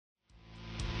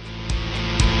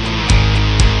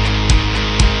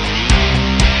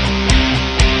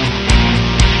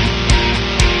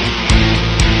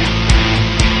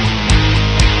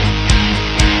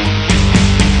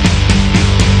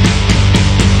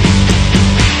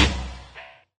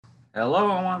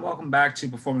Hello, everyone. Welcome back to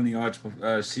Performing the Arts,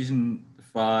 season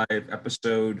 5,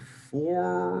 episode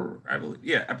 4. I believe,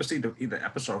 yeah, episode either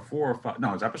episode 4 or 5.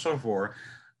 No, it's episode 4.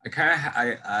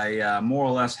 I more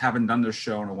or less haven't done this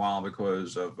show in a while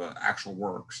because of actual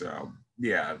work. So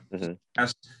yeah, Hmm.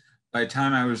 as by the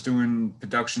time I was doing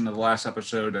production of the last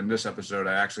episode and this episode,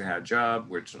 I actually had a job,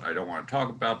 which I don't want to talk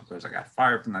about because I got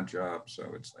fired from that job.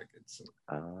 So it's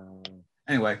Uh,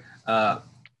 anyway.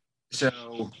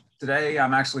 So today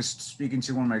I'm actually speaking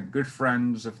to one of my good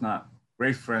friends, if not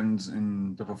great friends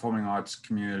in the performing arts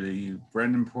community,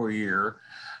 Brendan Poirier.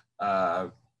 Uh,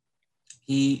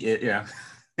 yeah,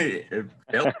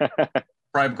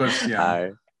 probably because,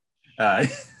 Hi. uh,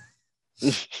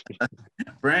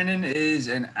 Brandon is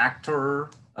an actor,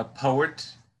 a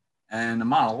poet, and a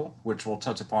model, which we'll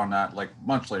touch upon that like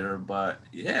much later. But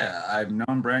yeah, I've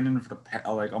known Brandon for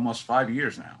like almost 5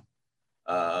 years now.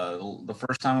 The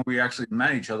first time we actually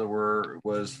met each other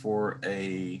was for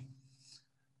a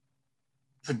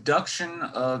production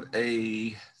of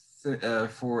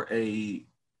for a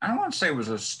I don't want to say it was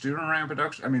a student ran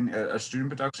production. I mean a student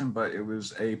production, but it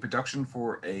was a production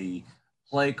for a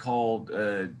play called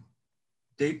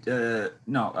Date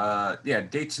no yeah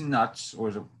Dates and Nuts, or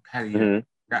was it Patty? Hmm.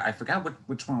 I forgot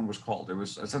which one it was called. It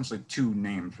was essentially two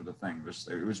names for the thing.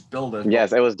 It was billed as both.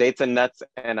 Yes, it was Dates and Nuts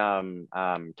and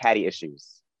Caddy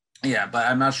Issues. Yeah, but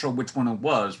I'm not sure which one it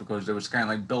was because it was kind of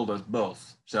like billed as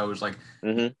both. So it was like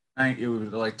Hmm. it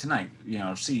was like tonight,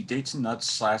 see Dates and Nuts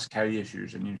slash Caddy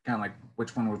Issues, and you kind of like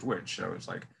which one was which. So it's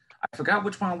like I forgot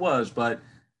which one it was, but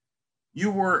you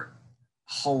were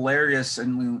hilarious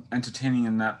and entertaining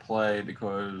in that play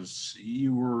because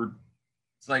you were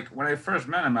it's like when I first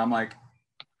met him, I'm like,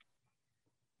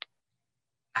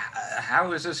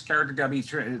 how is this character gonna be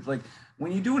trained? It's like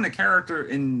when you're doing a character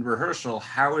in rehearsal,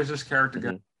 how is this character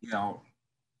gonna, Hmm. you know,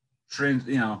 train,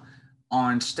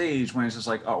 on stage when it's just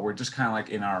like, oh, we're just kind of like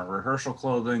in our rehearsal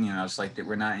clothing, it's like that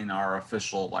we're not in our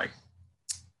official like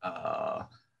uh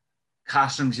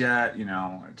costumes yet,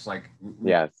 it's like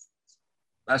Yes.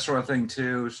 that sort of thing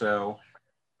too. So,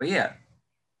 but yeah,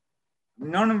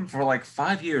 known him for like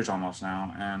 5 years almost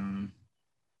now, and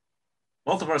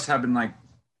both of us have been like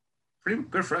pretty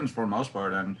good friends for the most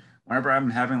part. And whenever I'm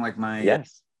having like my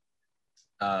Yes.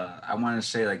 I want to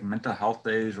say like mental health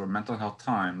days or mental health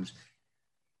times,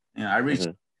 I reached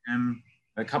Hmm. him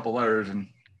a couple letters, and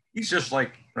he's just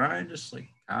like, Brian, just like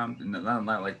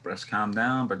not like breast calm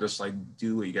down, but just like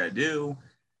do what you gotta do.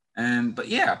 And but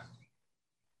yeah,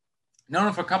 known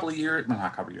him for a couple of years, well,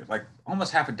 not a couple of years, like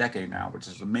almost half a decade now, which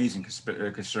is amazing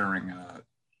considering.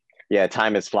 Yeah,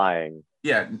 time is flying.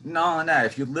 Yeah, not only that,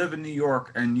 if you live in New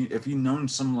York and if you've known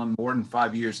someone more than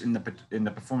 5 years in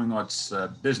the performing arts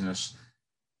business,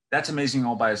 that's amazing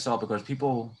all by itself because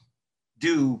people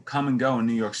do come and go in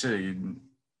New York City.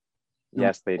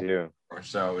 Yes, they do.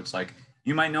 So it's like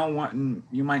you might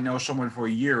know someone for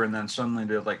a year, and then suddenly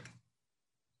they're like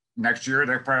next year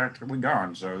they're practically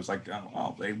gone. So it's like, oh,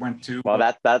 well, they went to Well,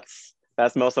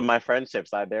 that's most of my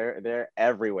friendships. They're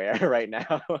everywhere right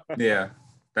now. yeah.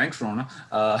 Thanks, Rona.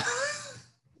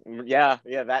 Yeah,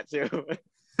 yeah, that too.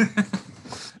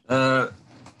 uh,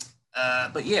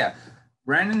 but yeah,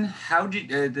 Brandon, how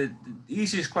did the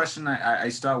easiest question I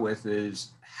start with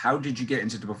is how did you get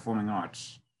into the performing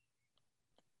arts?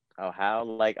 Oh, how?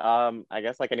 Like, I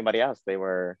guess like anybody else, they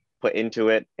were put into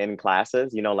it in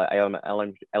classes, like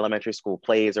elementary school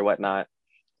plays or whatnot,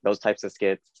 those types of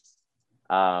skits.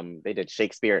 They did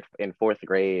Shakespeare in fourth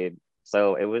grade.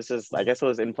 So it was just, I guess it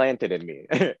was implanted in me.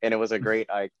 And it was a great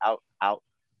like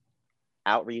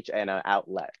outreach and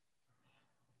outlet.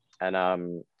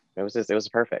 And it was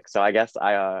perfect. So I guess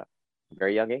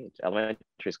very young age,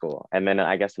 elementary school. And then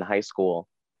I guess in high school,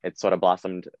 it sort of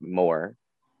blossomed more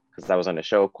because I was in a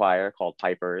show choir called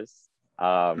Pipers.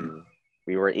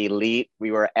 We were elite.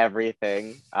 We were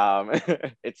everything.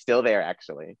 It's still there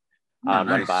actually, Yeah, run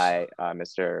nice. by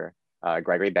Mr.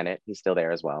 Gregory Bennett. He's still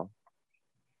there as well.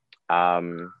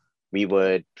 We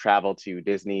would travel to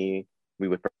Disney. We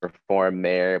would perform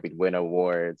there. We'd win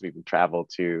awards. We would travel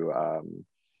to,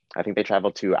 I think they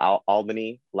traveled to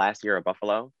Albany last year or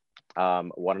Buffalo.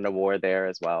 Won an award there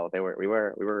as well. We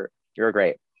were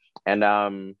great. And I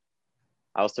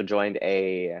also joined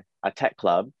a tech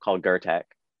club called GERTech.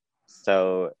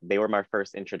 So they were my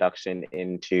first introduction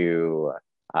into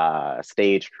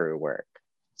stage crew work.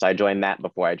 So I joined that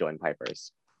before I joined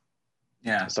Pipers.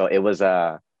 Yeah, So it was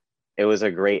a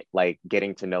great like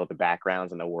getting to know the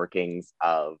backgrounds and the workings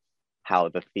of how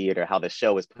the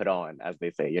show is put on, as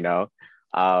they say, to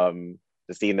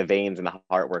see in the veins and the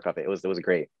hard work of it. It was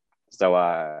great. So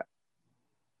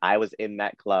I was in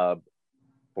that club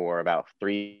for about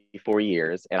 3, 4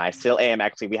 years, and I still am.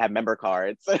 Actually, we have member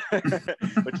cards,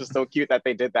 which is so cute that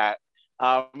they did that.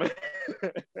 Um,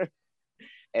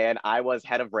 and I was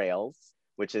head of rails,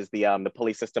 which is the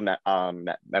pulley system that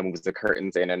moves the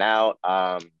curtains in and out.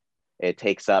 It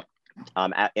takes up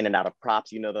in and out of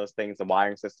props, those things, the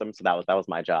wiring system. So that was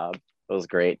my job. It was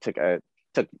great. Took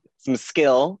some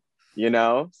skill,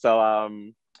 So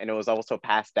and it was also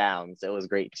passed down. So it was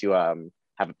great to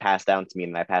have it passed down to me,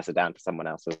 and I pass it down to someone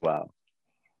else as well.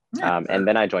 Yeah, and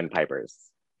then I joined Pipers.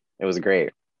 It was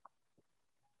great.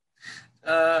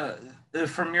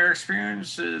 From your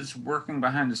experiences working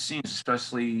behind the scenes,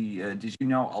 especially, did you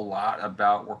know a lot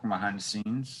about working behind the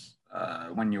scenes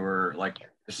when you were like,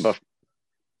 But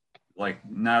like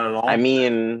not at all?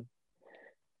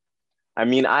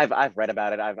 I've read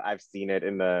about it. I've seen it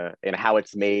in how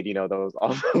it's made. All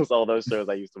those shows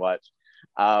I used to watch.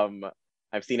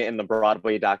 I've seen it in the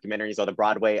Broadway documentaries or the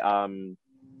Broadway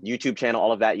YouTube channel.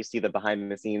 All of that, you see the behind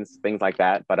the scenes things like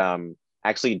that. But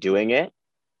actually doing it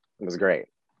was great.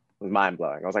 It was mind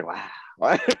blowing. I was like, wow.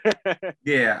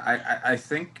 Yeah, I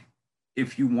think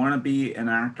if you want to be an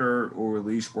actor or at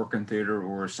least work in theater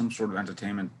or some sort of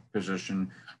entertainment position,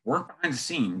 work behind the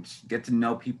scenes, get to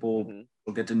know people,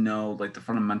 get to know like the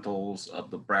fundamentals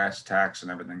of the brass tacks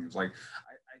and everything. It's like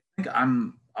I think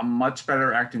I'm much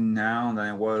better acting now than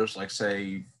I was like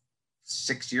say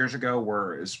 6 years ago,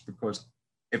 where it's because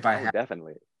if I had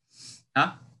definitely.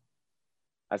 Huh?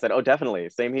 I said, oh, definitely.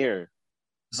 Same here.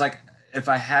 It's like if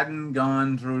I hadn't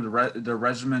gone through the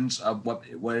regiments of what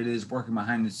it is working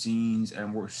behind the scenes,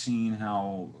 and we're seeing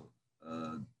how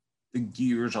the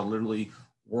gears are literally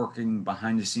working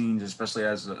behind the scenes, especially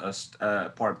as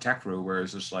a part of tech crew, where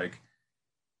it's just like,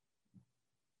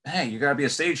 hey, you gotta be a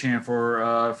stagehand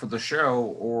for the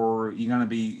show, or you're gonna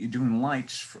be doing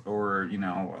lights, or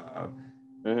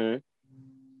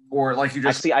or like you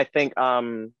just actually,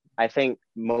 I think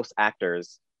most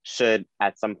actors should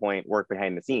at some point work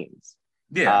behind the scenes.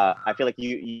 Yeah. I feel like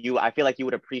I feel like you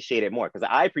would appreciate it more, because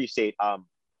I appreciate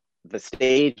the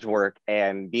stage work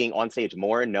and being on stage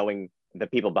more, knowing the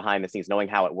people behind the scenes, knowing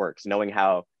how it works, knowing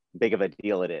how big of a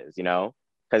deal it is,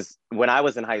 because when I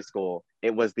was in high school,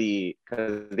 it was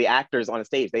because the actors on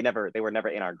stage, they were never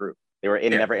in our group. They were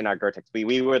never in our Gertex.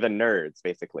 We were the nerds,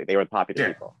 basically. They were the popular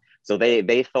people. So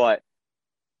they thought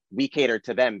we catered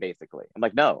to them, basically. I'm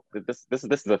like, no, this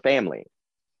is a family.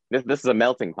 This is a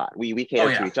melting pot. We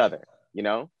cater to each other,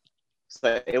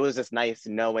 So it was just nice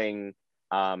knowing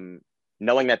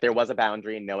that there was a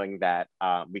boundary, and knowing that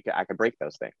I could break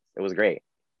those things. It was great.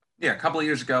 Yeah, a couple of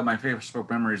years ago, my Facebook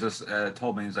memories just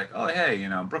told me, he's like, oh, hey,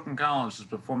 Brooklyn College is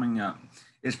performing,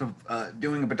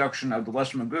 doing a production of the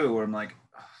Lester McGrew, where I'm like,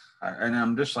 and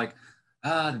I'm just like,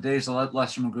 the days of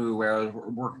Lester McGrew, where I was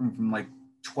working from like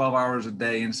 12 hours a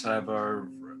day inside of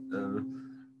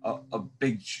a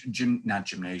big not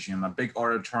gymnasium, a big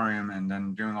auditorium, and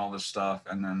then doing all this stuff,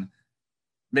 and then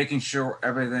making sure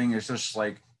everything is just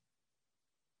like,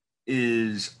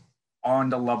 is on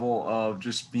the level of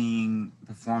just being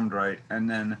performed right, and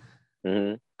then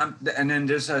and then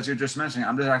just as you're just mentioning,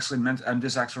 I'm just actually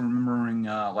remembering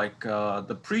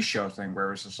the pre-show thing,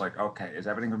 where it's just like, okay, is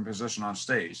everything in position on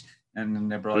stage? And then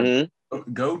they were like,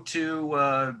 go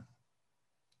to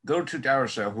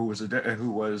Daraso, who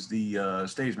was the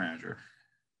stage manager,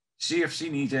 see if she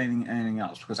needs anything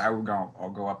else, because I'll go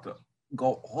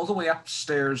all the way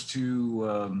upstairs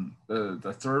to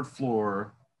the third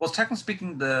floor. Well, technically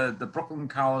speaking, the Brooklyn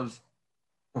College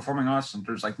Performing Arts Center,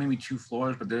 there's like maybe 2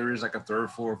 floors, but there is like a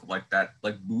third floor for like that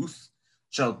like booth.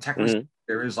 So technically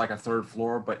there is like a third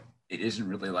floor, but it isn't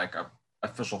really like a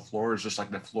official floor. It's just like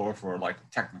the floor for like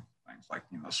technical things, like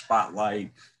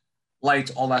spotlight,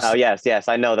 lights, all that stuff. Oh yes,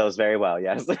 I know those very well.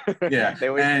 Yes. Yeah. They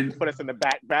always put us in the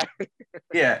back.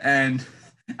 Yeah, and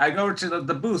I go to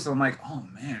the booth. And I'm like, oh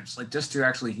man, it's like just to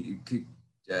actually,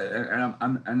 and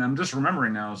I'm just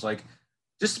remembering now. It's like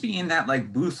just to be in that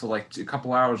like booth for like a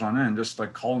couple hours on end, just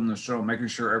like calling the show, making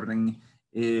sure everything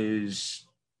is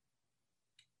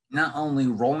not only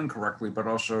rolling correctly, but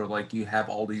also like you have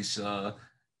all these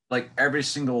like every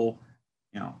single,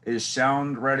 is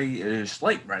sound ready, is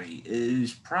light ready,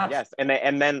 is props. Yes,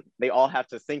 and then they all have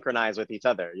to synchronize with each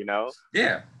other,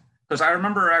 Yeah, because I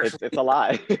remember actually it's a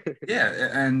lot. Yeah,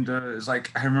 and it's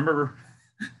like I remember,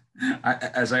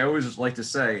 as I always like to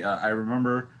say, I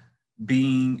remember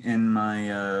being in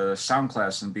my sound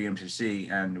class in BMCC,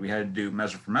 and we had to do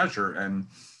measure for measure. And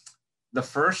the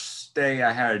first day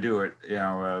I had to do it, it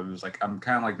was like I'm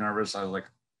kind of like nervous. I was like,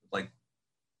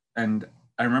 and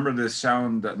I remember the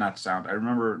sound, not sound. I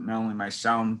remember not only my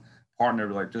sound partner,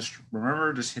 but like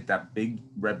just hit that big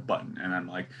red button, and I'm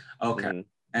like, okay,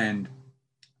 and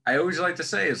I always like to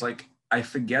say is like I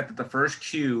forget that the first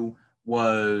cue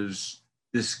was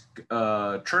this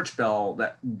church bell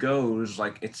that goes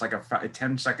like it's like a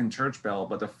 10-second church bell,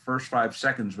 but the first 5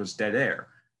 seconds was dead air.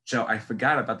 So I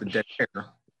forgot about the dead air,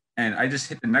 and I just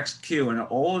hit the next cue, and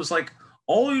all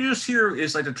you just hear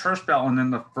is like the church bell, and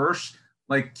then the first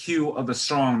like cue of the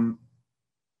song.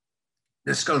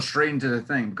 This goes straight into the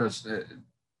thing because the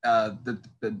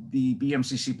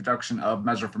BMCC production of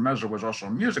Measure for Measure was also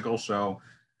a musical, so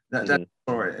that's an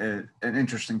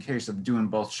interesting case of doing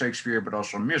both Shakespeare but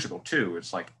also a musical too.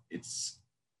 It's like it's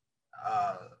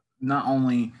uh, not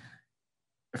only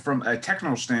from a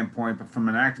technical standpoint but from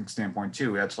an acting standpoint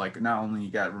too. That's like not only you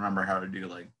got to remember how to do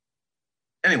like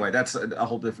anyway. That's a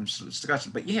whole different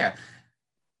discussion. But yeah,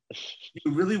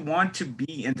 you really want to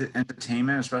be into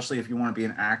entertainment, especially if you want to be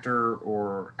an actor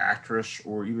or actress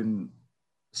or even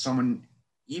someone,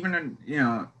 even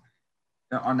in,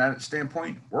 on that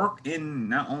standpoint, work in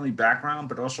not only background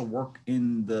but also work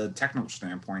in the technical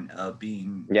standpoint of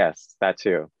being. Yes, that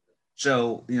too.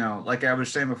 So like I was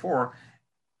saying before,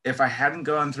 if I hadn't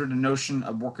gone through the notion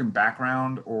of working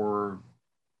background or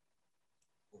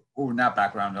not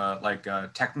background, like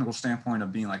a technical standpoint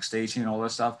of being like staging and all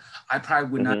that stuff, I probably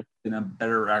would not have been a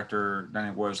better actor than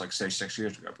it was like say 6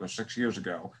 years ago. Because 6 years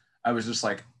ago, I was just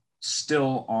like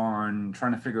still on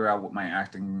trying to figure out what my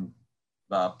acting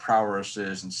prowess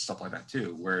is and stuff like that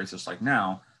too. Where it's just like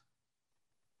now,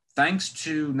 thanks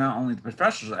to not only the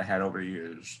professors I had over the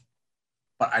years,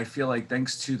 but I feel like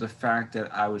thanks to the fact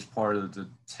that I was part of the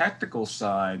technical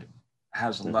side,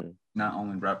 has a lot not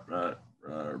only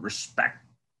respect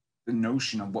the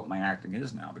notion of what my acting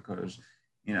is now because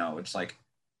it's like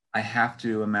I have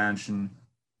to imagine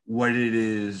what it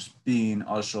is being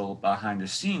also behind the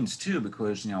scenes too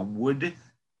because would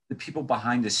the people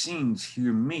behind the scenes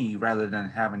hear me rather than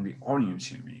having the audience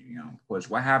hear me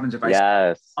because what happens if I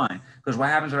say my line because what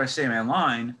happens if I say my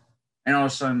line and all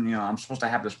of a sudden I'm supposed to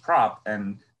have this prop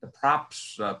and the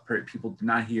props people did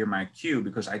not hear my cue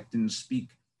because I didn't speak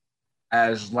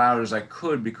as loud as I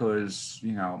could because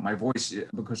my voice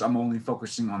because I'm only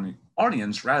focusing on the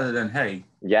audience rather than hey.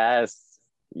 Yes.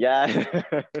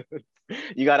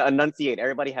 You got to enunciate.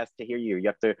 Everybody has to hear you. You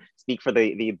have to speak for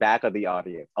the back of the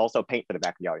audience. Also paint for the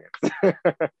back of the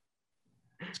audience.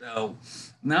 So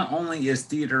not only is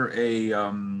theater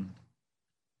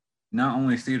not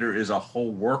only theater is a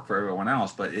whole work for everyone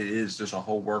else, but it is just a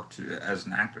whole work as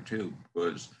an actor too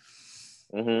because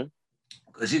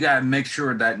because you got to make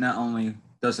sure that not only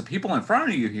does the people in front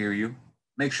of you hear you,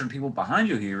 make sure the people behind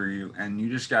you hear you, and you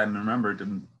just got to remember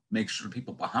to make sure the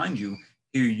people behind you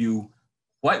hear you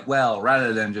quite well,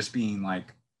 rather than just being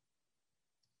like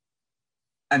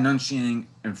enunciating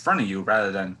in front of you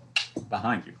rather than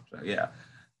behind you. So yeah,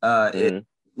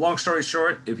 long story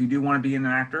short, if you do want to be an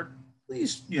actor,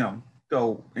 please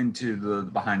go into the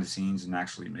behind the scenes and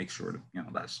actually make sure that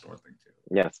that sort of thing too.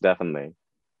 Yes, definitely.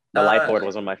 The light board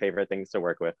was one of my favorite things to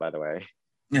work with, by the way.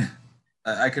 Yeah,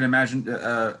 I can imagine.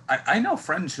 I know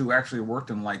friends who actually worked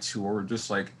in lights who were just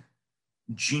like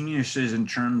geniuses in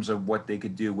terms of what they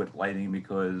could do with lighting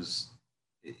because.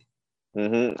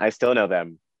 I still know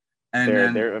them.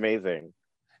 And they're amazing.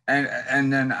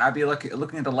 And then I'd be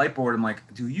looking at the light board. I'm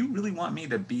like, do you really want me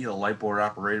to be a light board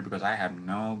operator? Because I have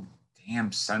no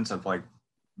damn sense of like,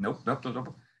 nope.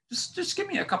 Just give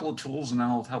me a couple of tools and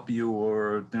I'll help you.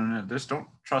 Or just don't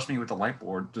trust me with the light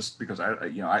board just because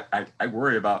I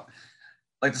worry about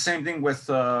like the same thing with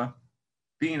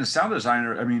being a sound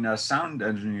designer. I mean, a sound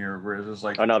engineer, where it's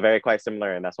like, oh no, very quite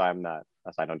similar, and that's why I'm not.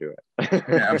 That's why I don't do it.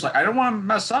 Yeah, I was like, I don't want to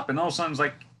mess up, and all of a sudden it's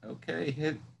like, okay,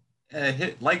 hit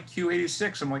light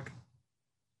Q86. I'm like,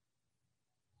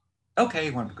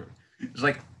 okay, wonderful. It's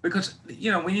like because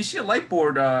when you see a light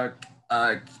board,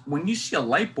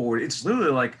 it's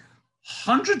literally like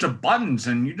hundreds of buttons,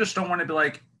 and you just don't want to be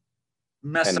like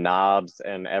mess and up. Knobs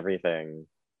and everything.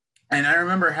 And I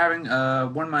remember having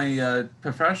one of my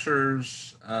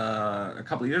professors a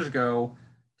couple of years ago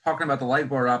talking about the light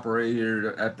board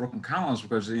operator at Brooklyn College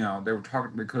because they were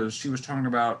talking because she was talking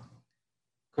about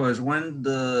because when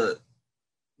the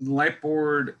light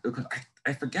board because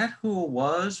I forget who it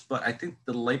was, but I think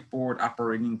the light board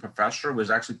operating professor was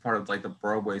actually part of like the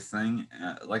Broadway thing,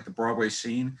 like the Broadway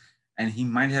scene, and he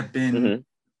might have been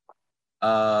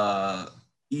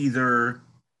either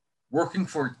working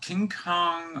for King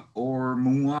Kong or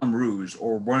Moulin Rouge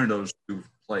or one of those two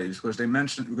plays because they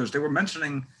were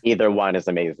mentioning either one is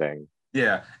amazing.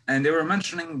 Yeah, and they were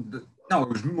mentioning no, it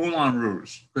was Moulin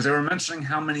Rouge because they were mentioning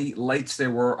how many lights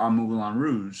there were on Moulin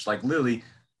Rouge, like literally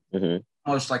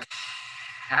almost like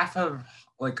half of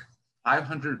like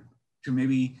 500 to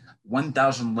maybe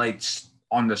 1,000 lights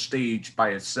on the stage by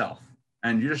itself,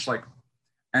 and you're just like,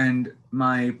 and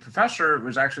my professor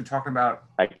was actually talking about,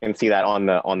 I can see that on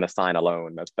the sign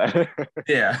alone. That's better.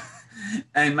 yeah,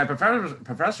 and my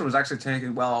professor was actually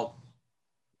taking, well,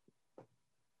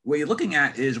 what you're looking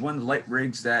at is one of the light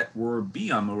rigs that were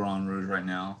be on Moulin Rouge right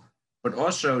now, but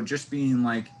also just being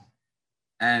like,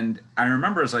 and I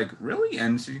remember it's like, really?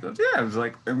 And she goes, yeah. It was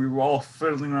like, and we were all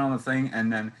fiddling around the thing,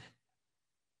 and then,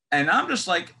 and I'm just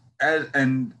like,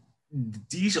 and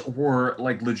these were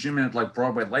like legitimate like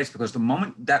Broadway lights, because the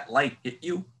moment that light hit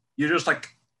you, you're just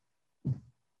like,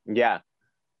 Yeah.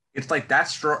 it's like that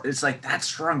strong. It's like that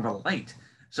strong of a light.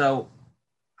 So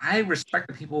I respect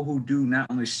the people who do not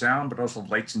only sound but also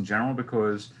lights in general,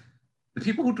 because the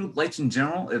people who do lights in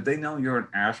general, if they know you're an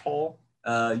asshole,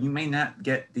 you may not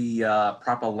get the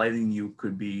proper lighting you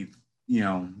could be, you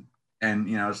know, and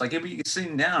you know, it's like if you're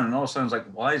sitting down and all of a sudden it's like,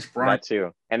 why is Brian? That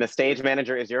too. And the stage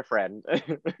manager is your friend.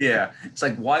 Yeah, it's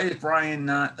like, why is Brian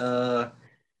not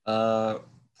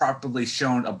properly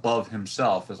shown above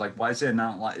himself? It's like, why is there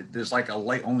not like there's like a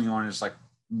light only on his like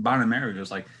bottom area? Just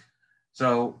like,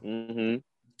 so Mm-hmm.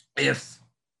 if,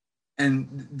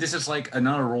 and this is like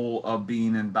another role of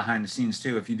being in behind the scenes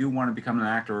too. If you do want to become an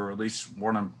actor, or at least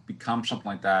want to become something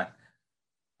like that,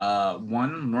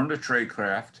 one, learn the trade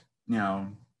craft. You know,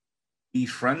 be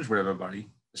friends with everybody,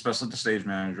 especially the stage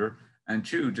manager. And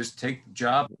two, just take the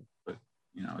job. But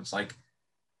you know, it's like,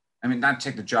 I mean, not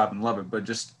take the job and love it, but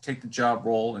just take the job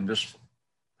role and just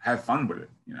have fun with it.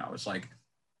 You know, it's like,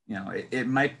 you know, it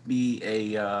might be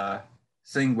a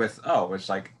thing with, oh, it's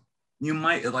like, you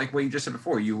might like what you just said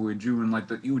before. You were doing like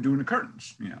you were doing the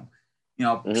curtains.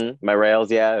 Mm-hmm. My rails,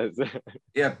 yeah.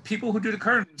 Yeah. People who do the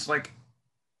curtains, like,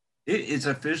 it is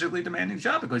a physically demanding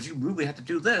job, because you really have to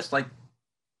do this,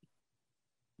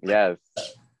 Yes.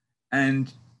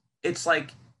 and it's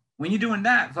like when you're doing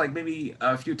that for like maybe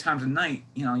a few times a night,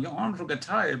 you know, your arms will get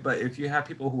tired. But if you have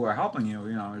people who are helping you,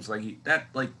 you know, it's like that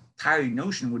like tired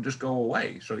notion would just go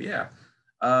away. So yeah.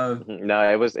 No,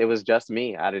 it was just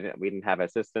me. We didn't have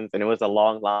assistants, and it was a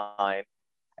long line,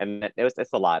 and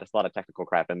it's a lot. It's a lot of technical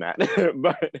crap in that.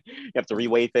 But you have to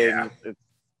reweigh Yeah. things.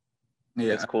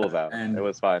 It's Yeah. cool though. It And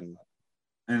was fun.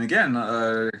 and again,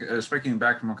 speaking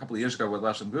back from a couple of years ago with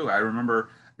Lesson Blue, I remember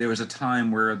there was a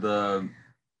time where the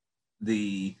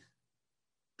the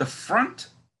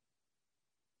front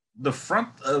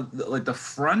of like the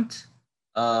front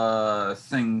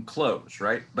thing closed,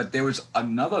 right? But there was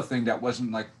another thing that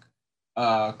wasn't like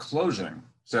closing.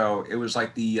 So it was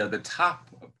like the top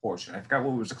portion. I forgot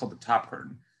what was called, the top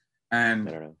curtain. I And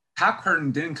don't know. top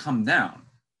curtain didn't come down.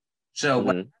 So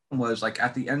what Mm-hmm. happened was, like,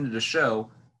 at the end of the show,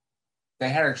 they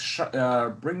had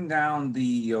to bring down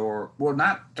the, or well,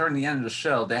 not during the end of the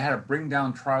show, they had to bring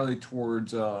down Charlie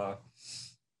towards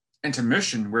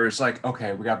intermission, where it's like,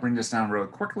 okay, we got to bring this down real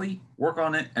quickly, work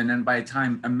on it, and then by the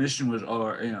time emission was,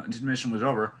 or you know, intermission was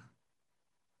over,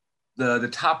 the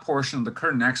top portion of the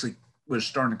curtain actually was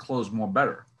starting to close more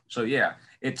better. So yeah,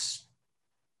 it's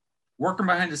working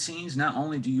behind the scenes. Not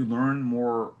only do you learn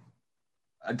more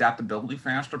adaptability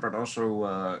faster, but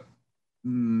also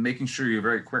making sure you're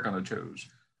very quick on the toes.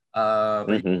 But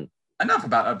Mm-hmm. enough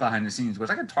about behind the scenes, because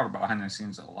I can talk about behind the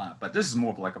scenes a lot, but this is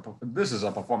more of like this is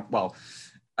a perform. Well,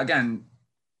 again,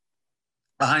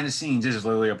 behind the scenes is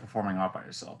literally a performing art by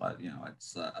itself. But you know,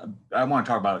 it's I want to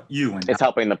talk about you and It's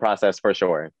helping the process for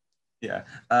sure. yeah,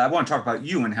 I want to talk about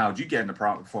you and how did you get into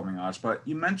performing arts. But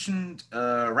you mentioned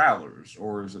Rattlers,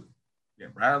 or is it, yeah,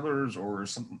 Rattlers, or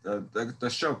something, the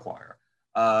show choir.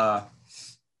 Uh,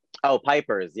 Oh,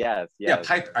 Pipers, yes, yeah,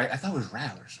 yes. I thought it was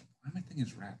Rattlers. Why am I thinking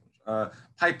it's Rattlers?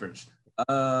 Pipers.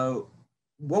 Uh,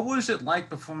 what was it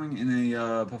like performing in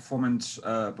a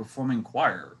performing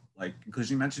choir? Like,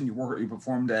 because you mentioned you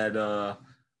performed at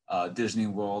Disney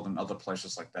World and other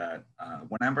places like that.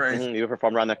 Whenever I We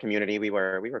performed around the community. We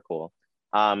were cool.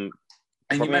 Um,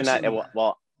 and you Performing in that, mentioned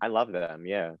well, I love them.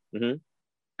 Yeah.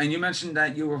 and you mentioned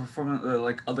that you were performing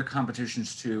like other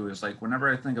competitions too. Is like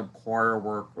whenever I think of choir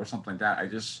work or something like that, I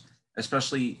just,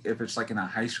 especially if it's like in a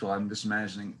high school, I'm just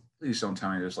imagining. Please don't tell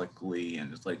me there's like Glee,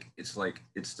 and it's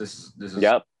this is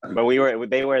Yep. But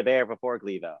they were there before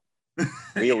Glee though.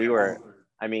 We yeah, were.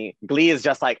 I mean, Glee is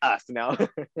just like us now.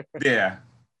 yeah,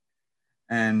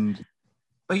 and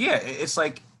but yeah, it's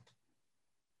like,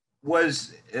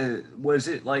 was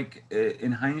it like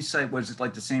in hindsight, was it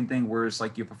like the same thing where it's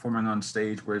like you're performing on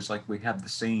stage, where it's like we have the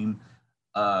same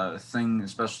thing,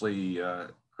 especially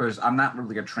because I'm not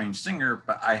really a trained singer,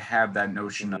 but I have that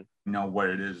notion of, Mhm. you know, what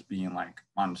it is being like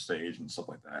on stage and stuff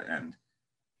like that. And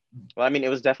Well, I mean, it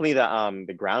was definitely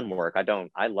the groundwork.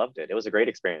 I loved it. It was a great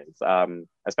experience.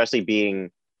 Especially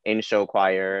being in show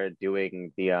choir,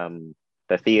 doing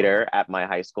the theater at my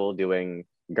high school doing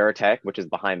GurTech, which is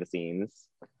behind the scenes.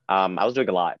 I was doing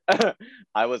a lot.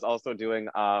 I was also doing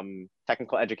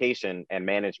technical education and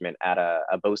management at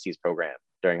a BOCES program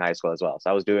during high school as well. So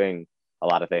I was doing a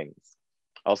lot of things.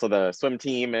 Also the swim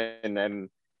team, and then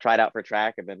tried out for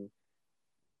track, and then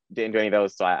didn't do any of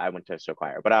those. So I went to show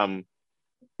choir. But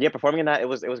yeah, performing in that, it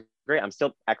was great. I'm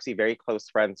still actually very close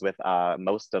friends with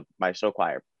most of my show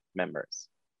choir members.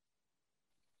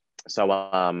 So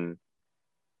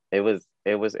it was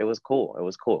cool. It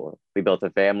was cool. We built a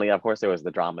family. Of course, there was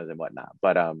the dramas and whatnot,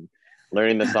 but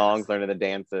learning the songs, learning the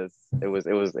dances, it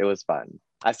was fun.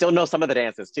 I still know some of the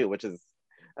dances too, which is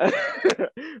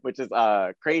which is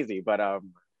crazy. But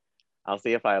I'll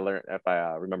see if I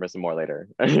remember some more later.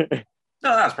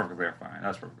 No, that's perfectly fine.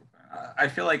 That's perfectly fine. I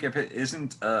feel like if it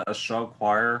isn't a show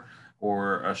choir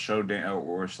or a show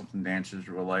or something dances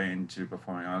relating to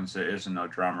performing on, there isn't no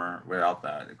drummer without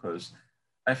that, because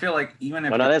I feel like even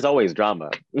if no, there's always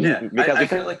drama. Yeah, because I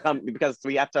feel like because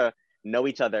we have to know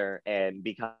each other and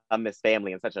become this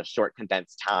family in such a short,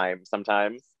 condensed time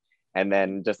sometimes, and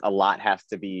then just a lot has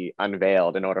to be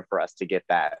unveiled in order for us to get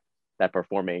that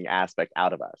performing aspect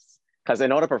out of us. Because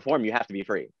in order to perform, you have to be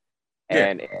free.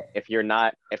 And if you're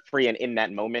not free and in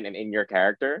that moment and in your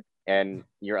character, and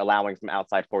you're allowing some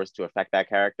outside force to affect that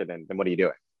character, then what are you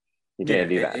doing? You can't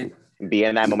do that. Be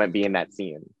in that moment, be in that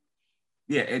scene.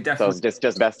 Yeah, it definitely. So it's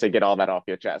just best to get all that off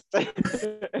your chest.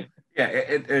 Yeah,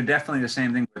 it definitely the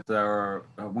same thing with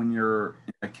when you're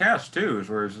in a cast too, is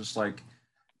where it's just like,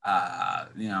 I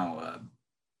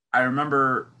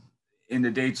remember in the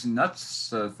Dates and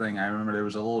Nuts thing, I remember there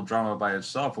was a little drama by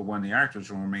itself with one of the actors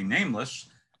who remained nameless,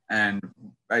 and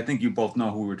I think you both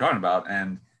know who we were talking about,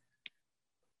 and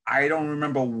I don't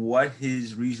remember what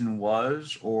his reason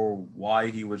was or why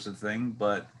he was the thing,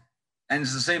 and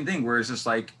it's the same thing where it's just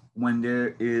like when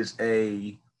there is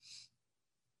a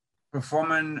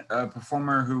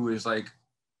performer who is like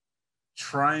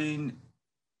trying,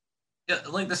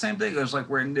 like the same thing as like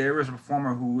when there is a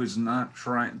performer who is not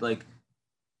trying, like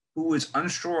who is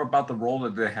unsure about the role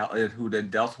that who they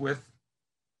dealt with.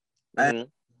 Mm-hmm. And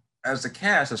as a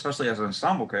cast, especially as an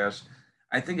ensemble cast,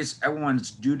 I think it's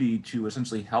everyone's duty to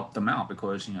essentially help them out,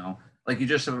 because like you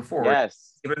just said before,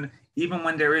 yes, even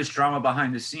when there is drama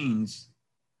behind the scenes,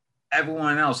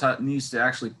 everyone else needs to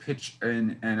actually pitch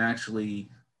in and actually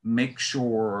make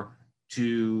sure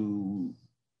to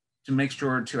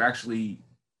actually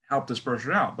help this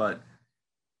person out. But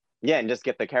yeah, and just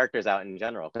get the characters out in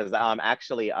general, because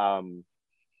actually how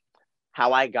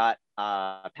I got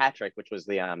Patrick, which was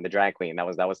the drag queen, that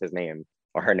was his name,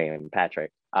 or her name,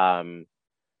 Patrick.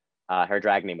 Her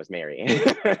drag name was Mary.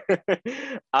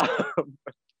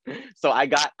 So I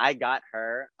got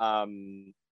her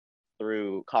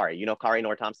through Kari. You know Kari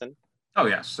Noor Thompson? Oh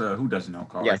yes, who doesn't know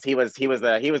Kari? Yes, he was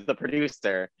the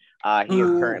producer. He is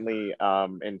currently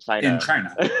in China. In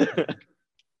China.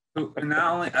 Who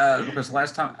not only because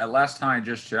last time I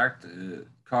just checked,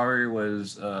 Kari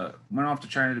was went off to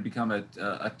China to become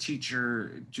a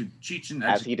teacher to teach and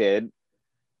as he did.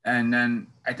 And then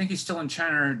I think he's still in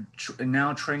China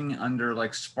now, training under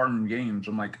like Spartan Games.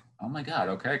 I'm like, oh my god,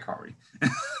 okay, Kari.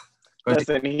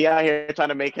 Listen, he out here trying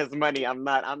to make his money. I'm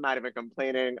not even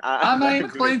complaining. I'm not even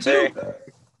complaining too.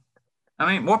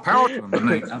 I mean, more power to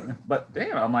him. But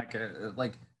damn, I'm like,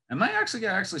 am I actually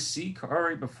gonna see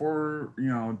Kari before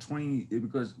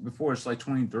before it's like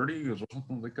 2030 or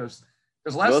something? Because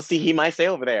we'll see. He might stay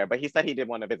over there, but he said he did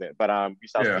want to visit. But we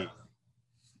shall see.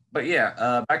 But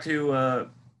yeah, back to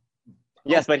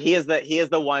yes, but he is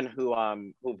the one who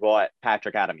brought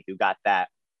Patrick out of me, who got that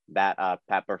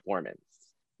performance.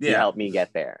 Yeah. He helped me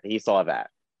get there. He saw that.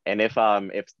 And if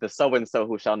the so-and-so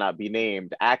who shall not be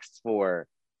named asks for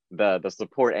the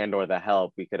support and or the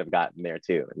help, we could have gotten there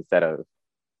too, instead of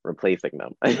replacing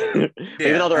them.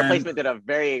 Even though the replacement did a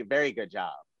very, very good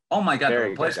job. Oh my god, the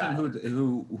replacement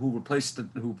who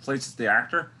replaces the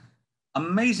actor,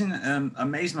 amazing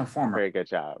performer. Very good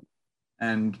job.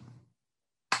 And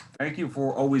thank you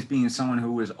for always being someone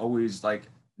who is always like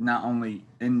not only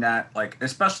in that, like,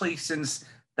 especially since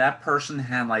that person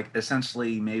had like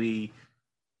essentially maybe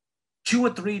 2 or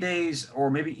 3 days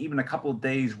or maybe even a couple of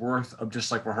days worth of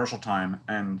just like rehearsal time.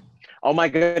 And oh my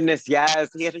goodness, yes,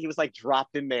 he was like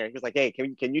dropped in there. He was like, hey,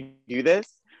 can you do this?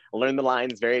 Learn the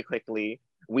lines very quickly.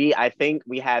 I think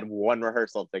we had one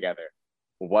rehearsal together.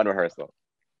 One rehearsal.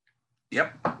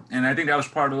 Yep. And I think that was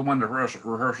part of the one of the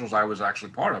rehearsals I was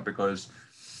actually part of, because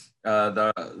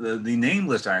the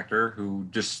nameless actor who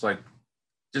just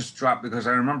dropped, because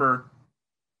I remember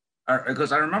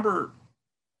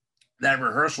that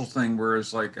rehearsal thing where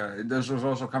it's like this was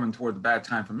also coming toward the bad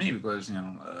time for me because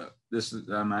this is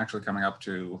I'm actually coming up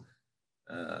to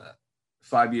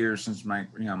 5 years since my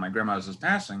grandmother's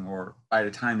passing, or by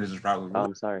the time this has Oh,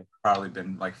 I'm sorry. probably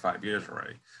been like 5 years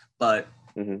already. But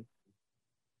Mm-hmm.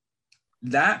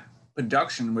 that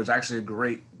production was actually a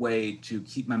great way to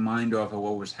keep my mind off of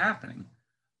what was happening.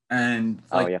 And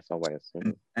Oh, like yes, always.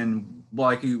 Mm-hmm. and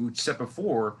like you said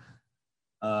before,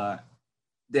 uh,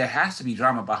 there has to be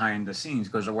drama behind the scenes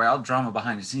because without drama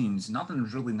behind the scenes,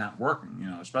 nothing's really not working.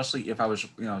 Especially if I was,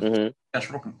 Mm-hmm. that's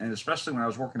Brooklyn, and especially when I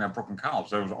was working at Brooklyn College,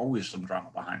 there was always some drama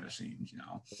behind the scenes.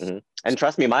 Mm-hmm. And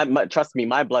trust me,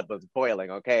 my blood was boiling.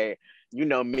 Okay, you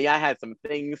know me, I had some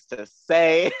things to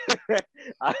say.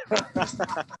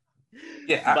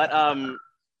 Yeah,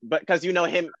 But because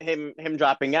him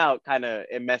dropping out kind of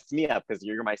it messed me up because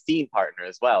you're my scene partner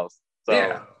as well.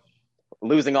 yeah, So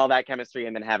losing all that chemistry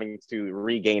and then having to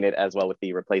regain it as well with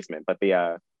the replacement. But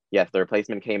the yes, the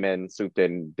replacement came in, swooped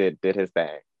in, did his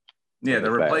thing. yeah. Did The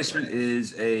his thing. replacement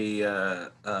is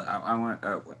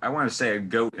I want to say a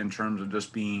goat in terms of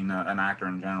just being an actor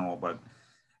in general, but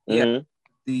yeah,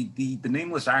 Mm-hmm. the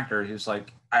nameless actor is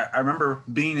like I remember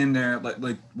being in there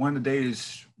like one of the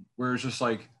days where it's just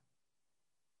like,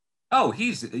 oh,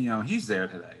 he's there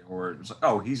today, or it's like,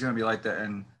 oh, he's gonna be like that.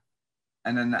 And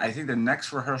then I think the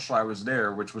next rehearsal I was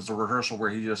there, which was the rehearsal where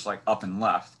he just like up and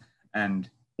left. And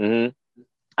Mm-hmm.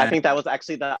 I and think that was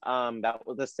actually that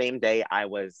was the same day I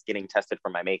was getting tested for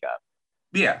my makeup.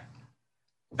 yeah.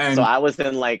 So And I was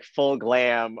in like full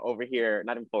glam over here,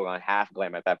 not even full glam, half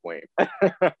glam at that point.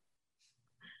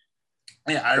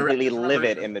 yeah, I Completely just remember,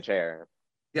 livid in the chair.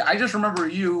 yeah, I just remember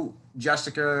you,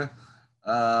 Jessica,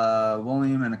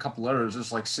 William, and a couple others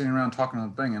just like sitting around talking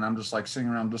on the thing, and I'm just like sitting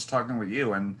around just talking with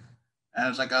you, and I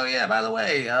was like, oh yeah, by the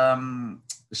way,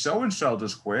 so and so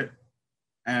just quit,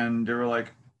 and they were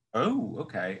like, oh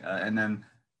okay, and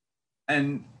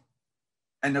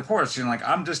and of course, like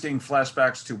I'm just getting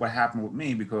flashbacks to what happened with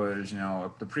me because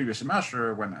the previous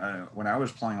semester when I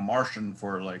was playing a Martian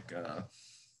for like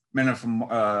Men from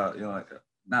like,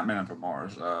 not Men from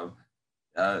Mars.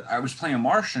 I was playing a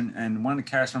Martian, and one of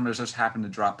the cast members just happened to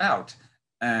drop out,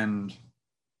 and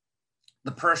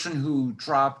the person who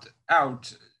dropped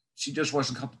out, she just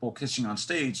wasn't comfortable kissing on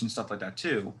stage and stuff like that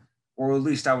too, or at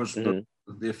least that was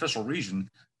Mm-hmm. the official reason.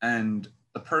 And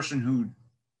the person who,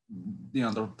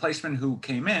 the replacement who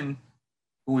came in,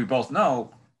 who we both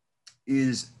know,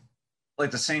 is like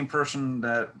the same person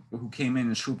that who came in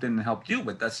and swooped in and helped you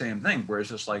with that same thing. Where it's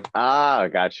just like, Ah,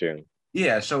 got you.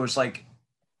 yeah, so it's like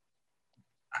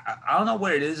I don't know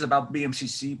what it is about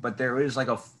BMCC, but there is like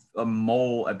a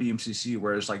mole at BMCC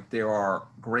where it's like there are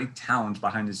great talents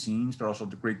behind the scenes, but also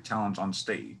the great talents on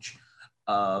stage.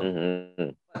 Mm-hmm.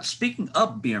 But speaking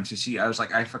of BMCC, I was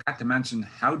like, I forgot to mention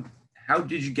how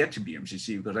did you get to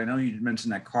BMCC? Because I know you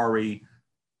mentioned that Kari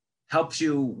helps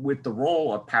you with the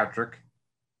role of Patrick,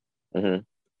 Mm-hmm.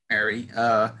 Mary.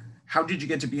 How did you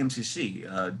get to BMCC?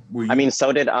 Were I you? mean,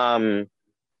 so did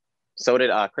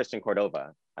Christian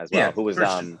Cordova as well, Yeah, who was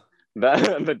Christian.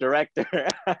 the director.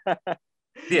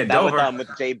 Yeah, That was Dover. with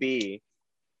JB.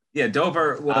 Yeah,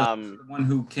 Dover was Um, the one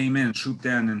who came in and swooped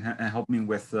in and helped me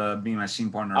with being my scene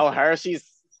partner. oh, her, she's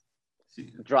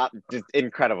dropped just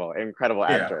incredible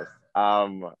Yeah, actress.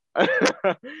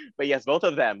 But yes, both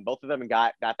of them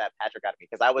got that Patrick out of me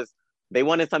because they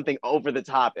wanted something over the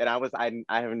top, and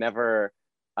I have never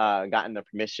gotten the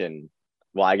permission.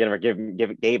 Well, I never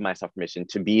gave myself permission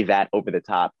to be that over the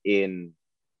top in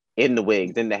the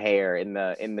wigs, in the hair, in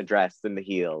the dress, in the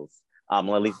heels,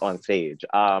 well, at least on stage.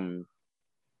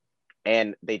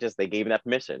 And they gave me that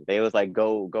permission. They was like,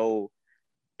 go.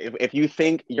 If you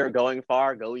think you're going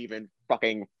far, go even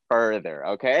fucking further,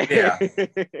 okay? yeah.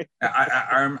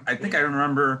 I think I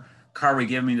remember Kari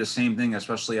giving me the same thing,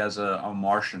 especially as a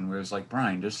Martian, where it's like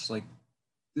Brian, just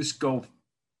go,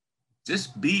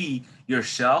 just be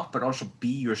yourself, but also be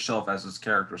yourself as this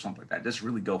character or something like that. Just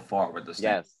really go far with this thing.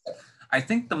 Yes. I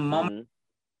think the moment, Mm-hmm.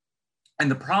 and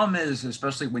the problem is,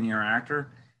 especially when you're an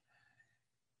actor,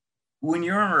 when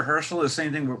you're in rehearsal, the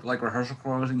same thing with like rehearsal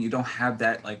closing, you don't have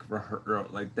that like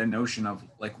the notion of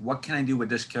like what can I do with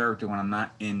this character when I'm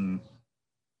not in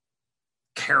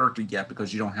character yet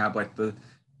because you don't have like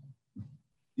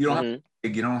you don't have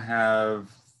Mm-hmm. you don't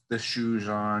have the shoes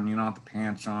on, you don't have the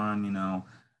pants on,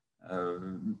 uh,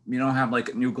 you don't have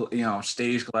like new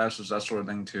stage glasses, that sort of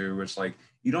thing too. It's like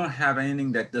you don't have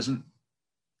anything that doesn't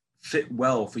fit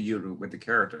well for you with the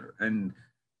character. And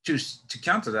to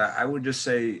counter that, I would just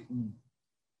say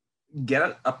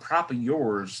get a prop of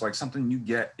yours, like something you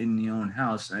get in your own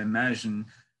house, and imagine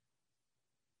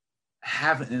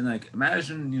have it in like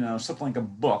imagine something like a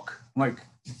book, like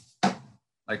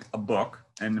a book,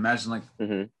 and imagine like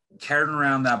Mm-hmm. carrying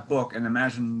around that book, and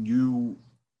imagine you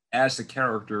as the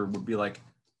character would be like,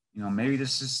 maybe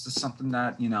this is something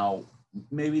that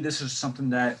maybe this is something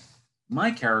that my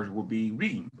character would be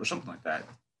reading or something like that.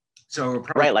 So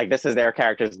probably, Right, like this is their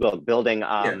character's building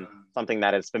yeah. something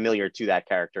that is familiar to that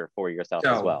character for yourself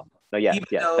as So well. No, yes, even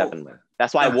yes, though definitely.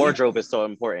 That's why wardrobe is so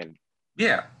important.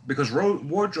 yeah, because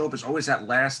wardrobe is always that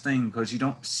last thing because you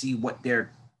don't see what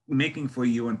they're making for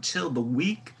you until the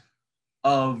week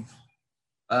of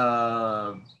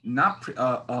not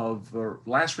of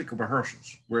last week of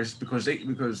rehearsals. Whereas because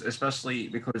especially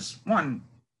because one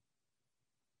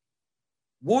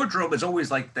wardrobe is always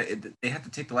like they have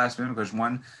to take the last minute because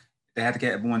one they have to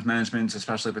get everyone's management,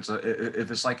 especially if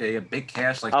it's like a big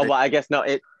cast like Oh well, I guess no.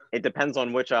 It depends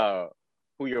on which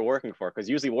who you're working for, because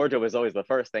usually wardrobe is always the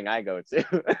first thing I go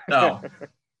to. oh.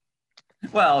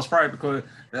 Well, it's probably because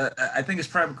I think it's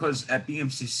probably because at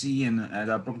BMCC and at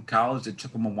Brooklyn College it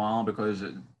took them a while because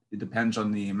it depends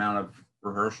on the amount of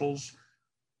rehearsals,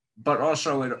 but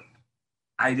also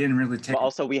I didn't really take. But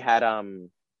also we had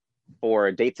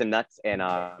for Dates and Nuts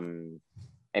and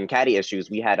Caddy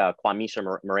Issues, we had Kwamisha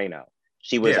Moreno.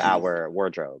 She was Yeah. our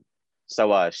wardrobe,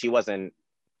 so she wasn't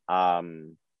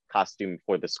costumed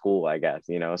for the school, I guess.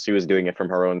 She was doing it from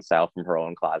her own style, from her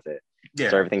own closet. Yeah.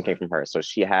 So everything came from her. So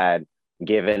she had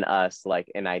given us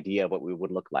like an idea of what we would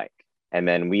look like, and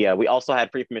then we also had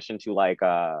free permission to like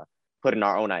put in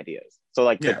our own ideas. So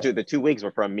like the 2 wigs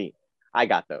were from me. I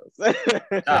got those.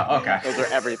 Oh, okay. Those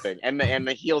are everything, and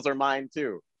the heels are mine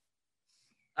too.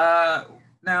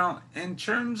 Now, in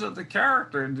terms of the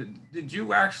character, did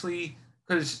you actually?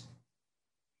 Because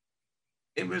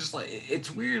it was like it's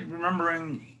weird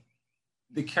remembering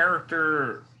the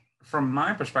character from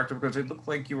my perspective because it looked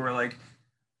like you were like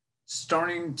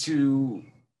starting to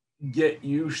get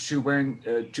used to wearing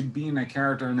to being a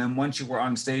character, and then once you were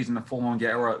on stage in the full on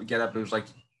get up, it was like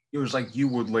you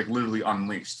were like literally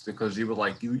unleashed because you were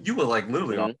like you were like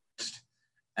literally unleashed.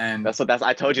 And that's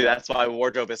I told you, that's why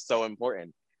wardrobe is so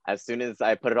important. As soon as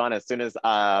I put it on, as soon as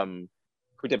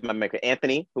who did my makeup?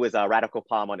 Anthony, who is a Radical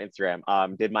Palm on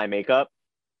Instagram, did my makeup.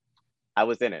 I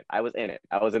was in it. I was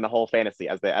in the whole fantasy,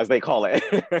 as they call it.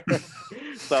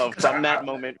 So from that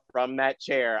moment, from that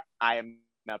chair, I am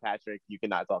now Patrick. You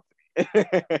cannot talk to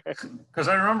me. Because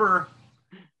I remember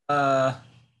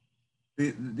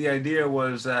the idea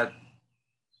was that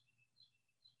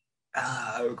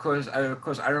because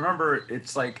I remember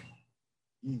it's like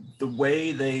the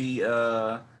way they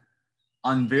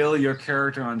unveil your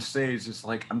character on stage is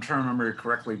like I'm trying to remember it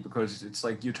correctly because it's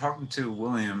like you're talking to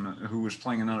William who was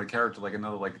playing another character like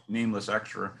another like nameless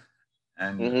extra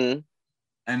and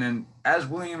then as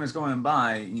William is going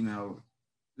by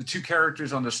the two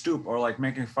characters on the stoop are like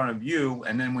making fun of you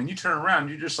and then when you turn around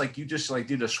you just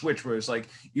do the switch where it's like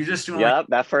you're just doing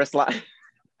that first line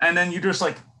and then you just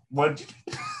like what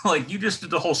like you just did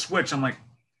the whole switch. I'm like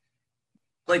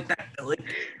that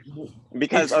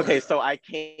because okay, so I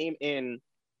came in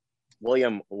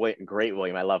William, great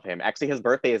William, I love him. Actually, his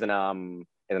birthday is in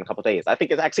a couple days. I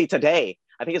think it's actually today.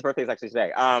 I think his birthday is actually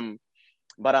today.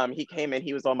 But he came in,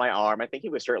 he was on my arm. I think he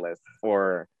was shirtless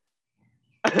or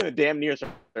damn near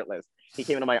shirtless. He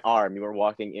came into my arm. We were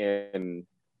walking in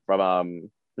from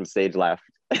stage left.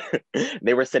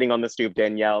 They were sitting on the stoop,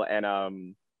 Danielle and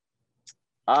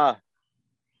I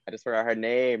just forgot her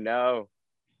name. No.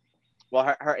 Well,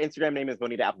 her Instagram name is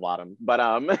Bonita Applebottom, but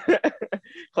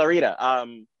Clarita.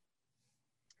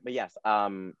 But yes,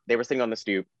 they were sitting on the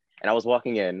stoop, and I was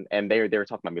walking in, and they were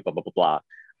talking about me, blah blah blah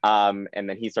blah. And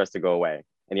then he starts to go away,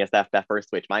 and yes, that first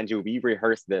switch, mind you, we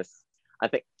rehearsed this, I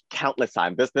think, countless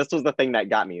times. This was the thing that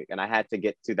got me, and I had to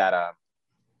get to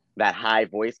that high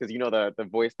voice because the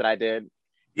voice that I did,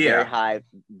 very high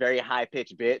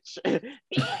pitched bitch.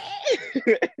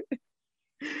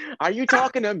 Are you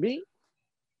talking to me?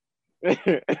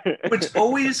 Which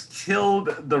always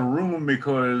killed the room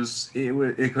because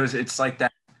it's like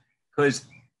that because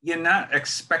you're not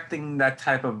expecting that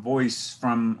type of voice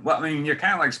from you're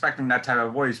kind of like expecting that type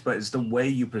of voice but it's the way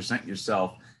you present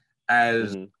yourself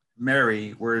as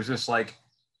Mary where it's just like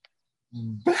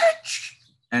bitch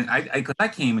and I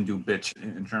can't even do bitch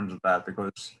in terms of that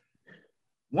because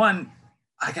one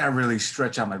I gotta really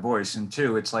stretch out my voice and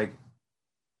two it's like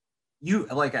you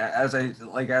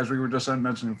as we were just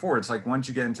mentioning before, it's like once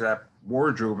you get into that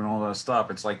wardrobe and all that stuff,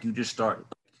 it's like you just start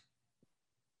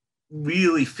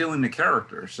really feeling the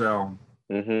character. So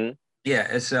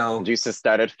yeah, so juices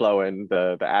started flowing.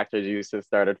 The actor juices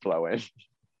started flowing.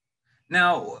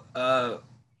 Now,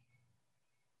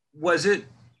 was it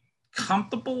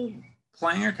comfortable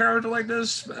playing a character like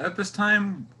this at this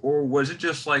time, or was it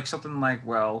just like something like,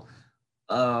 well,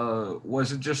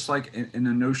 was it just like in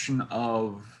the notion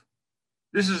of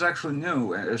this is actually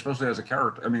new, especially as a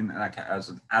character? I mean, like as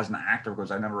an actor,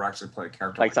 because I never actually played a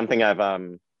character Like something I've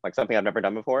never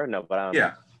done before. No, but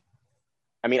yeah,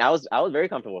 I mean, I was very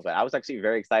comfortable with it. I was actually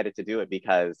very excited to do it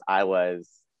because I was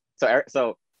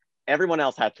so everyone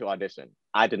else had to audition.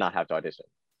 I did not have to audition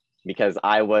because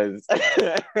I was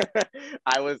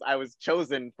I was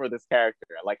chosen for this character.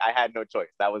 Like I had no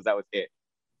choice. That was it.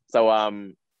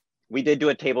 So we did do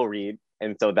a table read,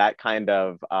 and so that kind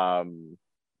of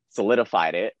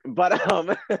solidified it. But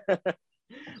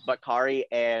Kari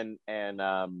and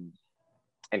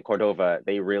Cordova,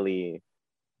 they really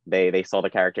they saw the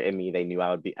character in me. They knew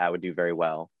I would do very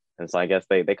well. And so I guess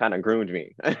they kind of groomed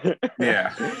me.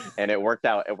 yeah. And it worked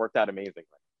out. It worked out amazingly.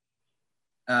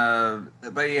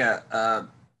 But yeah,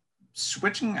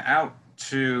 switching out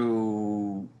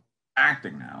to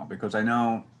acting now, because I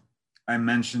know I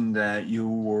mentioned that you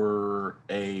were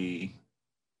right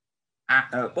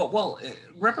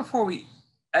before we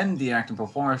end the acting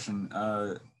portion,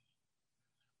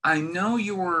 I know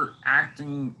you were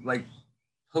acting like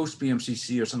post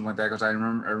BMCC or something like that, because I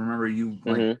remember you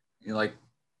like Mm-hmm. you know, like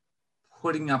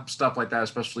putting up stuff like that,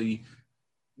 especially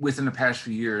within the past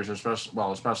few years,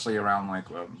 especially around like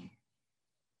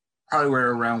probably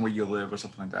around where you live or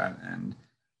something like that. And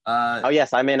Oh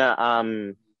yes, I'm in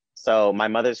a so my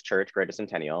mother's church, Greater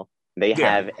Centennial, they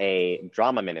yeah, have a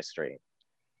drama ministry.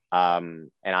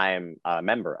 And I am a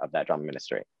member of that drama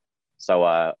ministry.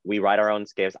 So we write our own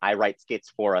skits. I write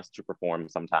skits for us to perform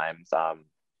sometimes.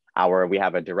 We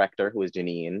have a director who is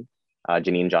Janine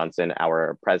Johnson,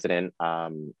 our president,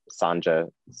 Sanja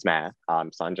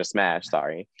Smash,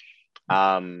 sorry.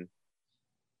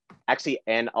 Actually,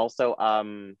 and also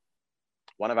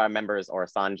one of our members, or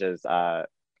Sanja's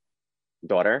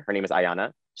daughter, her name is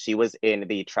Ayana. She was in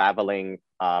the traveling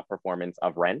performance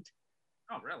of Rent.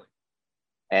 oh really?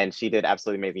 And she did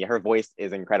absolutely amazing. Her voice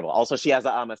is incredible. Also, she has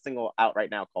a single out right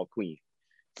now called Queen.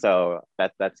 So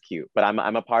that's cute. But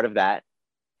I'm a part of that.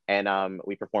 And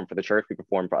we perform for the church. We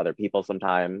perform for other people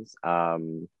sometimes.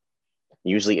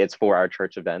 Usually it's for our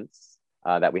church events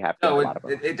that we have to No, a lot of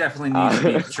them. it definitely needs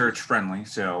to be church friendly.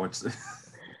 So it's.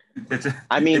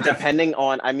 I mean,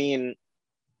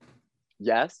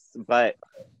 yes, but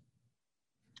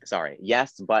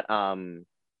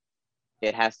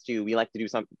it has to. We like to do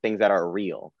some things that are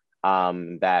real,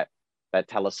 that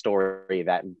tell a story,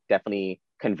 that definitely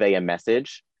convey a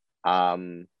message.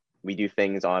 We do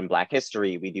things on Black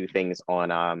history. We do things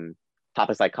on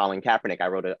topics like Colin Kaepernick. I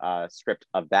wrote a script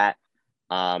of that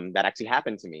that actually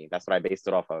happened to me. That's what I based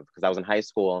it off of, because I was in high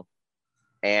school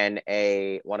and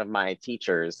one of my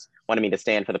teachers wanted me to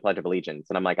stand for the Pledge of Allegiance.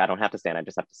 And I'm like, I don't have to stand. I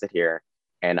just have to sit here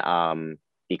and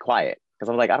be quiet. Because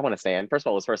I was like, I don't want to stand. First of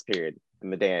all, it was first period in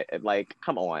the day. Like,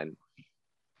 come on,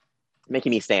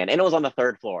 making me stand. And it was on the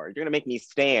third floor. You're going to make me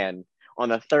stand on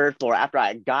the third floor after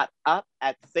I got up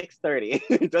at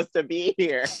 6:30 just to be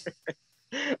here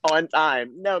on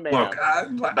time. No, man. Look,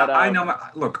 I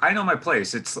know my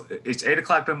place. It's 8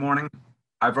 o'clock in the morning.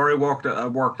 I've already worked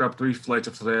up 3 flights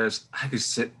of stairs. I could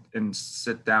sit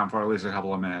down for at least a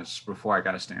couple of minutes before I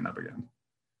got to stand up again.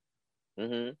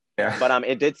 Mm-hmm. Yeah. But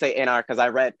it did say in our,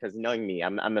 because knowing me,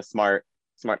 I'm a smart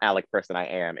aleck person I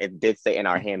am. It did say in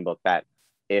our handbook that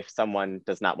if someone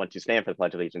does not want to stand for the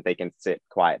Pledge of Allegiance, they can sit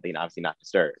quietly and obviously not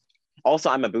disturb. Also,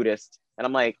 I'm a Buddhist, and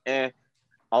I'm like,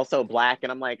 also Black,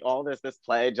 and I'm like, all this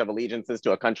pledge of allegiances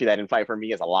to a country that didn't fight for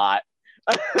me is a lot.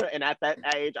 And at that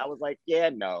age, I was like, yeah,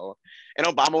 no. And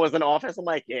Obama was in office. I'm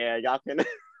like, yeah, y'all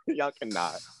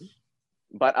cannot.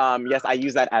 But yes, I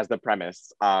use that as the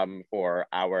premise for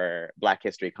our Black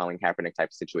History Colin Kaepernick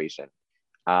type situation.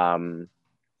 And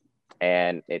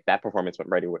that performance went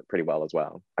pretty well as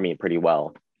well. I mean, pretty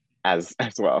well as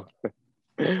well.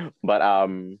 But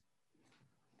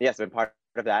yes, been part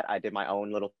of that. I did my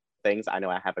own little things. I know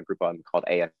I have a group called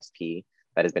ASP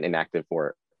that has been inactive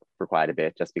for quite a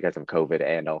bit, just because of COVID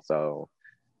and also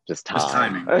just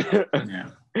time. Yeah.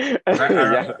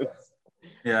 Yes.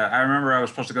 Yeah, I remember I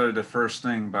was supposed to go to the first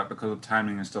thing, but because of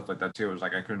timing and stuff like that too, it was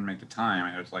like I couldn't make the time.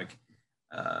 And it was like,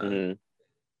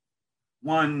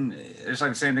 one, it's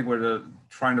like the same thing with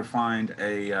trying to find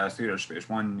a theater space.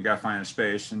 One, you got to find a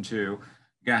space, and two,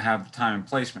 you got to have time and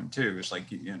placement too. It's like,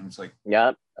 it's like.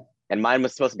 Yep. And mine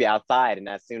was supposed to be outside, and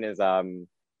as soon as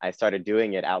I started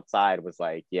doing it outside, was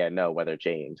like, yeah, no, weather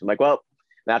change. I'm like, well,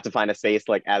 I have to find a space,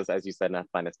 like as you said, not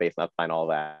find a space, not find all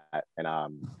that, and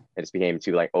it just became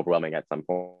too like overwhelming at some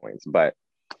points. But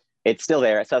it's still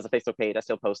there. It still has a Facebook page. I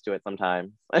still post to it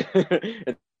sometimes.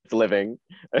 It's it's living.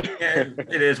 Yeah,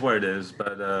 it is what it is.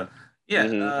 But yeah,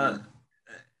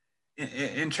 Mm-hmm.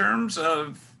 in terms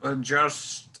of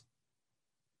just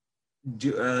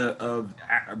of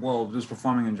well, just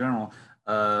performing in general,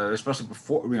 especially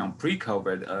before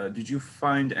pre-COVID, did you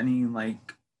find any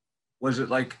like was it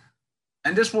like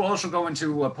and this will also go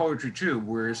into poetry too,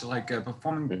 where it's like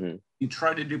performing. Mm-hmm. You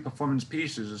try to do performance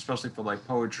pieces, especially for like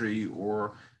poetry,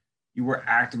 or you were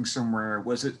acting somewhere.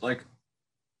 Was it like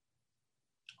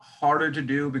harder to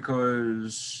do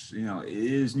because it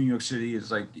is New York City?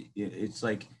 It's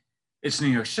like it's New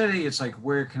York City. It's like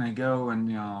where can I go and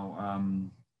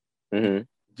Mm-hmm.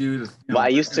 do the Well, I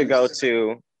used to go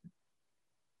to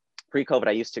pre-COVID.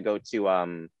 I used to go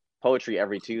to poetry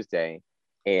every Tuesday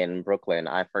in Brooklyn.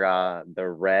 I forgot the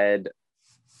Red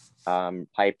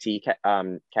Pipe Tea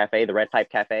Cafe, the Red Pipe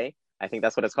Cafe. I think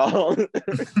that's what it's called.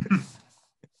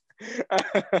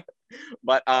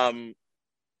 But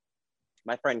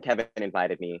my friend Kevin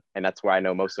invited me, and that's where I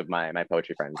know most of my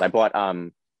poetry friends. I bought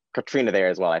Katrina there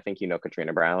as well. I think you know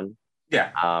Katrina Brown.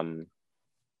 yeah. Um,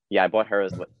 yeah, I bought her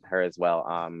as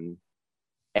well.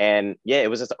 And yeah, it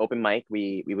was just an open mic.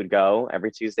 We would go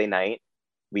every Tuesday night.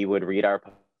 We would read our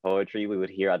poetry. We would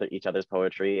hear each other's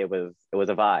poetry. It was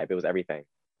a vibe. It was everything.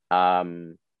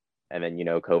 Um, and then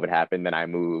COVID happened. Then I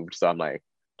moved, so I'm like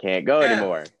can't go Yeah.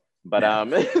 anymore. But Yeah.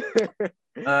 but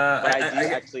I do I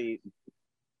actually.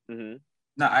 Mhm.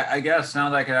 no, I guess now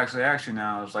that I could actually ask you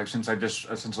now, it's like since I just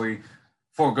essentially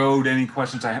foregoed any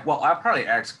questions I had. Well, I probably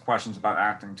asked questions about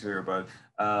acting too, but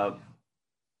uh,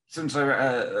 since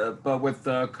but with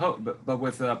but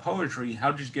with poetry,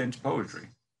 how did you get into poetry?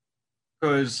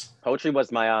 Because Poetry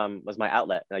was my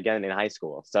outlet again in high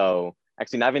school. So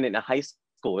actually, not even in high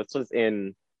school. This was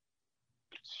in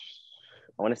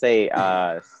I want to say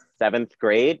seventh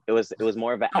grade. It was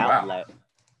more of an oh wow, outlet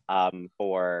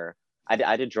for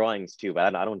I did drawings too,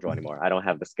 but I don't draw anymore. I don't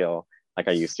have the skill like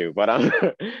I used to. But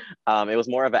it was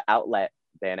more of an outlet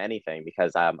than anything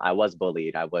because I was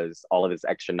bullied. I was all of this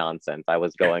extra nonsense. I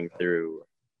was yeah, going through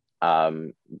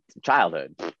um,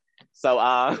 childhood. So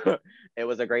it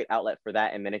was a great outlet for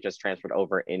that, and then it just transferred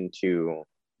over into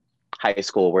high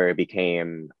school where it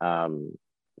became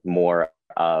more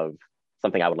of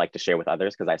something I would like to share with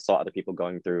others because I saw other people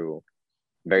going through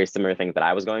very similar things that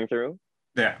I was going through.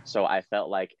 yeah. So I felt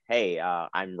like, hey,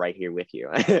 I'm right here with you.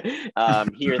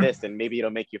 Hear this, and maybe it'll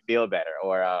make you feel better,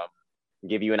 or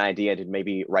give you an idea to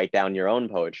maybe write down your own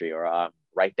poetry, or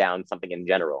write down something in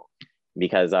general,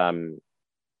 because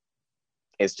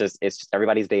it's just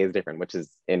everybody's day is different, which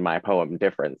is in my poem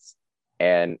difference,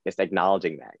 and it's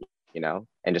acknowledging that,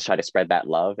 and just try to spread that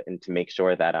love and to make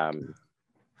sure that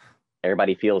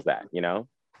everybody feels that,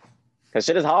 because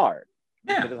shit is hard.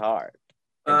 Yeah. Shit is hard,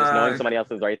 and just knowing somebody else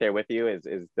is right there with you is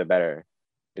you're better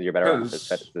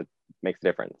off. It makes a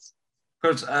difference.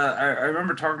 Because I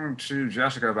remember talking to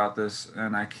Jessica about this,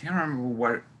 and I can't remember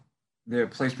what their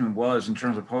placement was in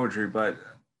terms of poetry, but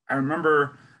I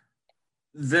remember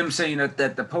them saying that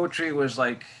the poetry was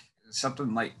like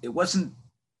something like it wasn't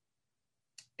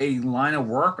a line of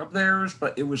work of theirs,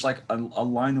 but it was like a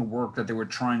line of work that they were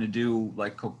trying to do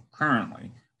like concurrently.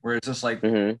 Where it's just like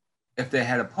Mm-hmm. if they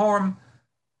had a poem,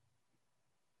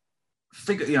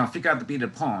 figure out the beat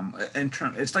of the poem.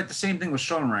 It's like the same thing with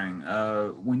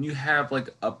songwriting. When you have like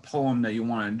a poem that you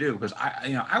want to do, because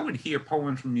I would hear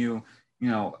poems from you.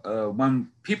 When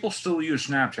people still use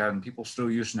Snapchat and people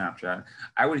still use Snapchat,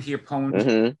 I would hear poems.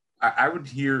 Mm-hmm. I would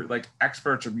hear like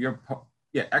experts of your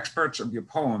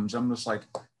poems. I'm just like,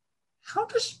 how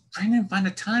does Brandon find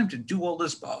the time to do all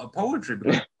this poetry?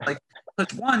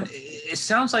 Because one, it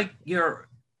sounds like you're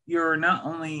not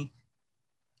only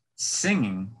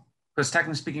singing, because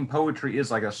technically speaking, poetry is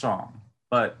like a song.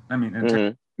 But I mean,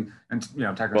 Mm-hmm.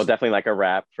 Well, technically, definitely like a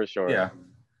rap for sure. yeah.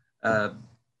 Uh,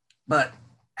 but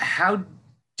how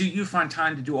do you find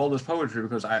time to do all this poetry?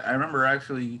 Because I remember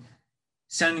actually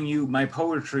sending you my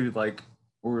poetry, like,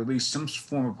 or at least some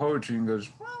form of poetry, and goes,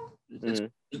 well, Mm-hmm.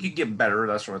 you could get better,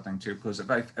 that sort of thing too. Because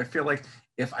I feel like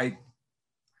if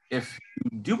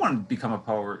you do want to become a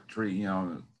poetry,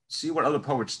 see what other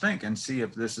poets think and see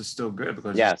if this is still good.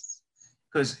 Yes.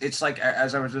 Because it's like,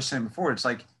 as I was just saying before, it's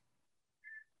like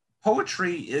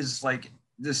poetry is like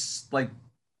this like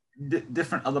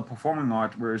different other performing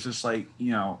art where it's just like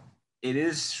it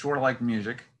is sort of like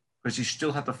music because you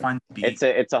still have to find the beat.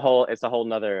 It's a whole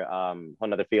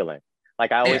nother feeling.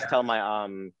 Like I always Yeah. tell my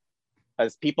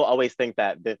as people always think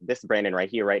that this Brandon right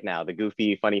here right now, the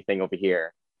goofy funny thing over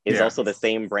here, is Yeah. also the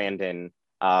same Brandon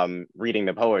reading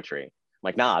the poetry. I'm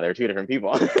like, nah, they're two different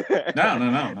people.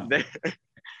 No.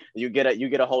 You get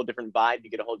a whole different vibe, you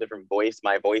get a whole different voice.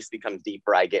 My voice becomes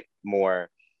deeper, I get more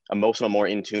emotional, more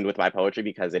in tune with my poetry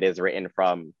because it is written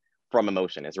from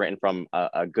emotion. It's written from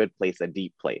a good place, a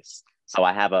deep place. So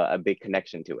I have a big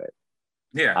connection to it.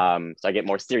 Yeah. So I get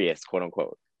more serious, quote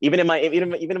unquote. Even in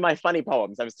my funny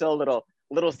poems, I'm still a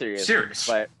little serious, Serious.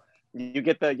 but you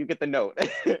get the note.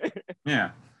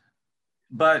 Yeah.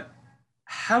 But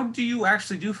how do you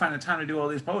actually do find the time to do all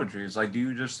these poetries? Like, do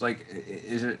you just like,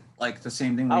 is it like the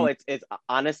same thing where Oh, you, it's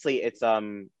honestly,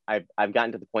 I've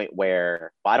gotten to the point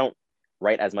where I don't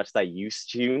write as much as I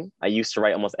used to. I used to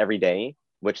write almost every day,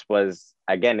 which was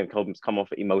again it come off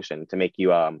emotion to make you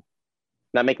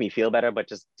not make me feel better, but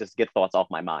just get thoughts off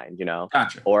my mind, you know.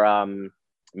 gotcha. Or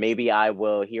maybe I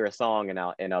will hear a song and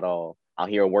I'll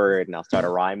hear a word and I'll start a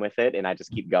rhyme with it and I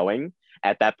just keep going.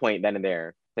 At that point, then and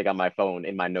there, take out my phone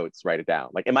in my notes, write it down.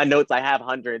 Like in my notes, I have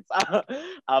hundreds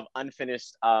of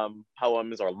unfinished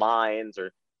poems or lines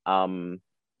or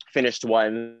finished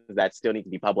ones that still need to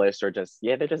be published or just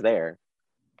yeah, they're just there.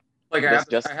 Like I have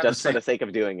the Just for same, the sake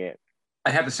of doing it. I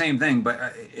have the same thing, but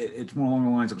it's more along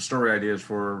the lines of story ideas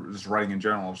for just writing in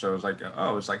general. So it's like,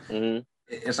 oh, Mm-hmm.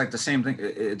 it's like the same thing.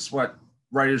 It's what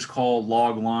writers call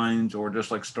log lines or just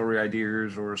like story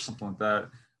ideas or something like that,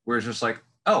 where it's just like,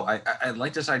 oh, I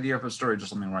like this idea of a story.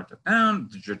 Just let me write that down,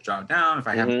 just jot it down. If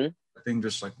I have Mm-hmm. a thing,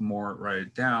 just like more write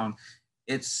it down.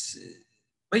 It's,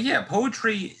 but yeah,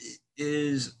 poetry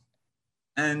is,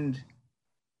 and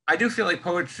I do feel like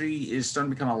poetry is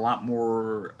starting to become a lot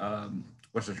more,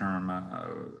 what's the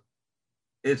term?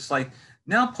 It's like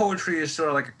now poetry is sort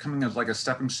of like coming as like a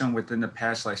stepping stone within the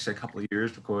past, like say, a couple of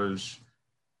years, because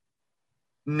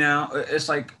now it's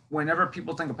like whenever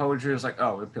people think of poetry, it's like,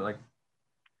 oh, it'd be like,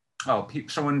 oh,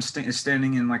 someone is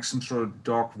standing in like some sort of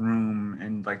dark room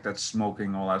and like that's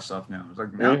smoking all that stuff. Now it's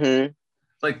like now, Mm-hmm.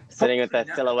 like Sitting with poetry that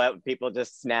now, silhouette with people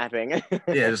just snapping. yeah,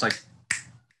 it's like,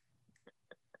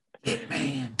 yeah,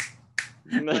 man.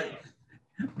 But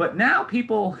but now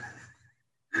people,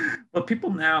 but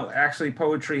people now actually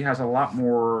poetry has a lot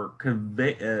more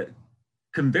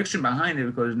conviction behind it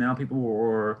because now people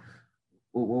were,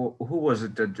 who was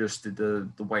it that just did the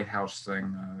White House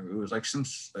thing? It was like some,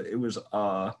 it was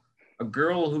a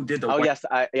girl who did the Oh White,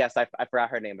 I forgot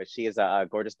her name, but she is a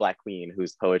gorgeous Black queen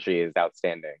whose poetry is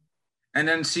outstanding. and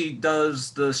then she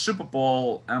does the Super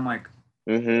Bowl, and I'm like,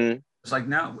 Mm-hmm. it's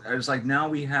like now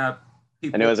we have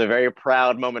And it people, was a very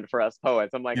proud moment for us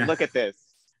poets. I'm like, yeah, look at this,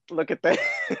 look at this.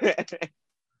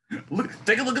 look,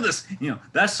 take a look at this. You know,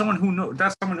 that's someone who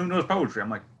that's someone who knows poetry. I'm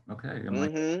like, okay, I'm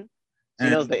like, Mm-hmm. She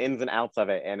knows and the ins and outs of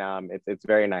it, and it's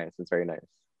very nice. It's very nice.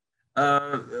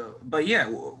 but yeah,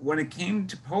 when it came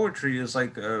to poetry, it's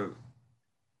like,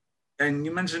 and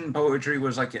you mentioned poetry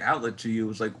was like your outlet to you. It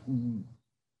was like,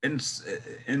 in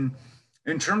in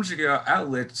in terms of your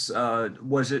outlets,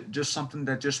 was it just something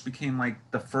that just became like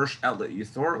the first outlet you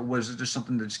thought, or was it just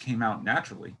something that just came out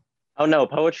naturally? Oh no,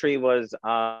 poetry was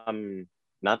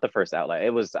not the first outlet.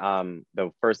 It was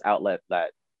the first outlet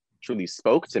that truly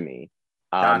spoke to me.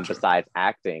 Gotcha. Besides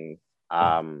acting.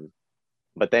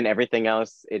 But then everything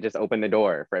else, it just opened the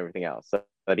door for everything else. So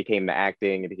it became the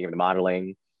acting, it became the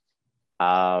modeling,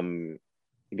 um,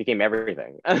 it became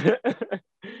everything.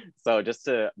 So just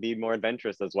to be more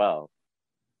adventurous as well.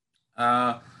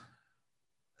 Uh,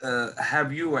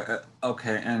 have you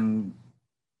okay?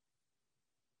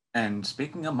 And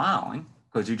speaking of modeling,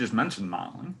 because you just mentioned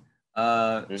modeling,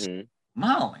 uh, Mm-hmm.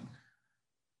 modeling.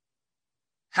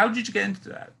 How did you get into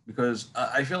that? Because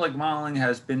I feel like modeling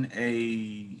has been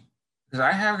a, because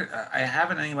I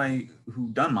haven't anybody who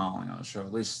done modeling on the show,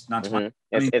 at least not to my.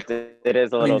 Mm-hmm. I mean, It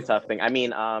is a I little mean, tough thing. I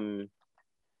mean,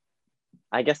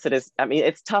 I guess it is. I mean,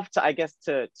 it's tough to I guess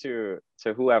to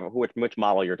whoever which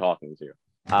model you're talking to.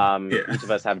 yeah. Each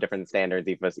of us have different standards.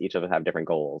 Each of us have different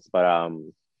goals. But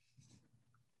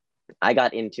I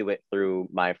got into it through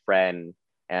my friend,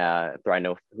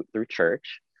 through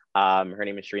church. Her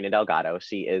name is Sharina Delgado.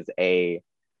 She is a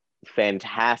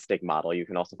fantastic model. You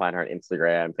can also find her on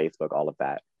Instagram, Facebook, all of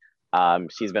that.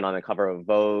 She's been on the cover of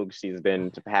Vogue. She's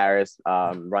been to Paris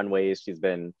runways. She's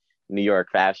been New York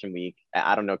Fashion Week.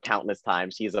 I don't know, countless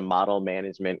times. She's a model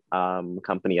management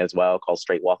company as well called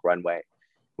Straight Walk Runway,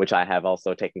 which I have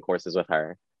also taken courses with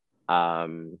her.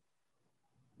 Um,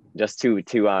 just to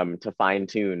fine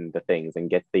tune the things and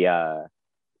get the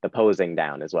posing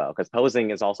down as well, because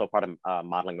posing is also part of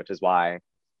modeling, which is why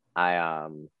I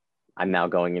I'm now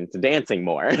going into dancing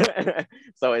more.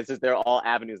 So it's just they're all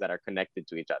avenues that are connected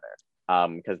to each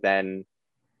other. Because then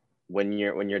when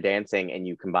you're dancing and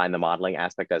you combine the modeling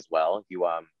aspect as well,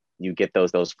 you get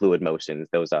those fluid motions,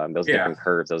 those Yeah. different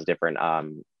curves, those different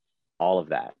all of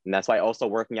that, and that's why also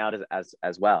working out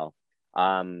as well.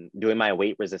 Doing my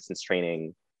weight resistance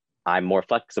training I'm more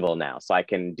flexible now, so I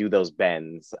can do those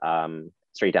bends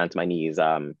straight down to my knees,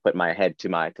 put my head to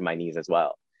my knees as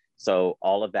well. So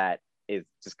all of that is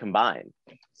just combined.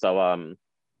 So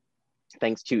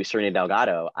thanks to Serena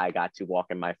Delgado, I got to walk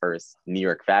in my first New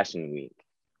York Fashion Week,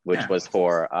 which Yeah. was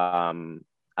for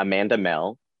Amanda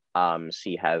Mel.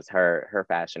 She has her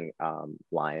fashion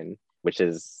line, which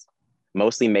is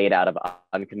mostly made out of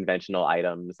unconventional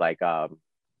items like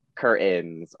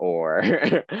curtains, or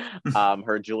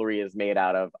her jewelry is made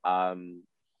out of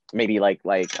maybe like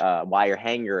wire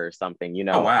hanger or something.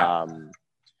 Oh wow.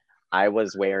 I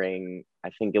was wearing,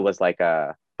 I think it was like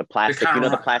the It plastic, kind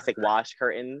the of. plastic wash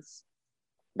curtains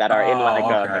that are in like Oh,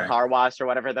 the okay. car wash or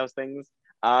whatever those things.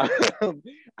 Uh,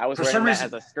 I was For some wearing that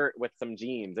as reason, a skirt with some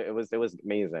jeans. It was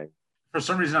amazing.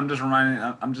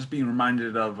 I'm just being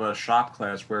reminded of shop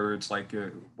class where it's like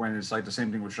when it's like the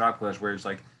same thing with shop class where it's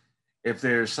like if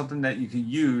there's something that you can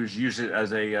use it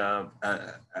as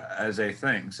a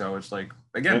thing. So it's like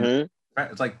again, Hmm.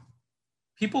 it's like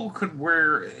people could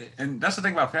wear, and that's the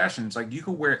thing about fashion. It's like you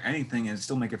could wear anything and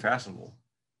still make it fashionable.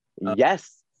 Uh,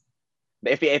 Yes.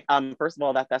 If first of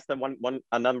all, that's the one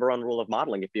a number one rule of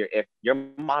modeling. If you're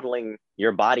modeling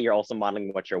your body, you're also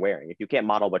modeling what you're wearing. If you can't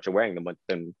model what you're wearing,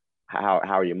 then how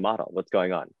are you model? What's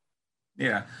going on?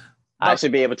 yeah, I but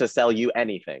should be able to sell you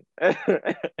anything.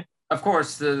 of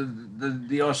course,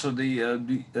 the also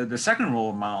the second rule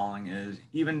of modeling is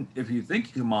even if you think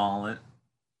you can model it,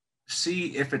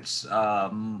 see if it's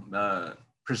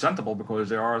presentable because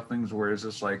there are things where it's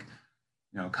just like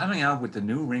coming out with the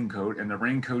new raincoat and the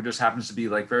raincoat just happens to be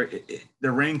like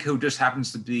the raincoat just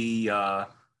happens to be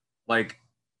like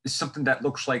something that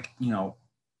looks like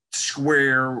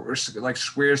square or like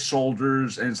square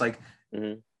shoulders and it's like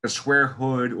Hmm. a square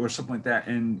hood or something like that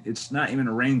and it's not even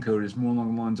a raincoat, it's more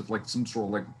along the lines of like some sort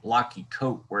of like blocky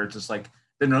coat where it's just like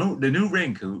the new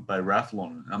raincoat by Ralph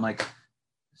Lauren. I'm like,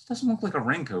 this doesn't look like a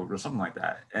raincoat or something like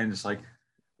that. And it's like,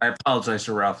 I apologize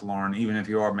to Ralph Lauren, even if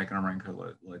you are making a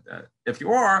raincoat like that. If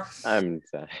you are, I'm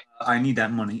sorry. I need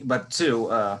that money. But two,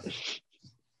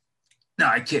 no,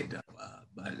 I kid.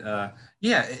 But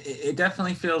yeah, it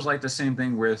definitely feels like the same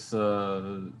thing with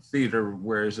theater,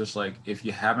 where it's just like if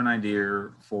you have an idea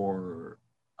for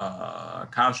a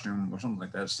costume or something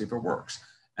like that, see if it works.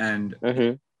 And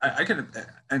Hmm. I could,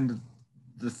 and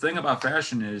the thing about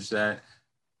fashion is that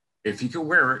if you could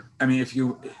wear it, I mean, if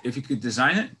you could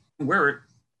design it, wear it,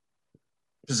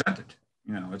 present it.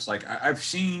 It's like I've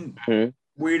seen Hmm.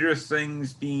 weirder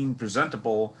things being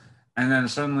presentable, and then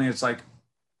suddenly it's like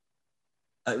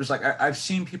it was like I've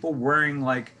seen people wearing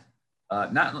like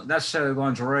not necessarily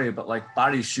lingerie, but like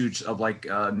body suits of like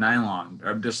nylon.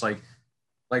 I'm just like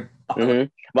Hmm.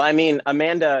 Well, I mean,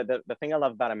 Amanda, the thing I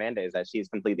love about Amanda is that she's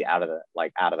completely out of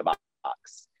the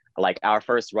box. Like our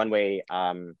first runway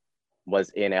was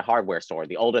in a hardware store,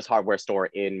 the oldest hardware store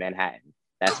in Manhattan.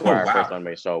 That's where oh our first wow,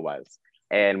 runway show was.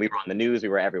 And we were on the news, we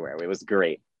were everywhere. It was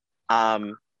great.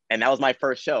 And that was my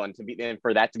first show. And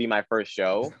for that to be my first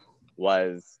show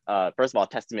was first of all,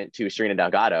 testament to Serena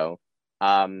Delgado.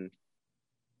 Um,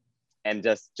 and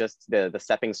just the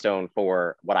stepping stone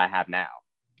for what I have now,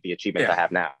 the achievements I yeah,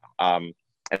 have now,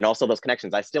 and also those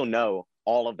connections. I still know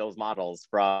all of those models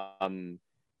from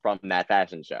that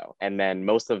fashion show, and then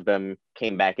most of them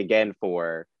came back again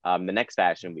for the next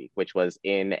fashion week, which was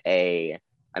in an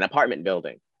apartment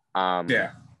building. Um,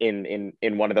 yeah, in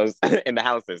one of those in the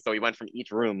houses. So we went from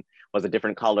each room was a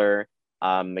different color.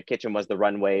 The kitchen was the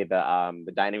runway,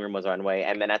 the dining room was the runway,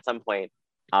 and then at some point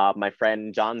my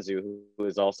friend Janzu, who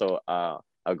is also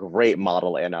a great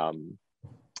model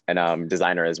and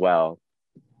designer as well.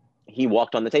 He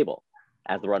walked on the table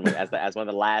as the runway, as one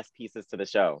of the last pieces to the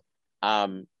show.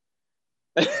 Um,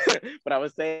 but I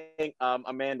was saying,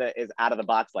 Amanda is out of the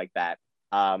box like that.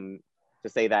 To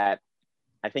say that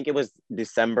I think it was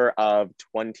December of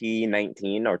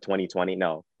 2019 or 2020.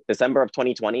 No, December of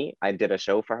 2020. I did a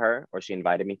show for her, or she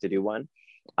invited me to do one,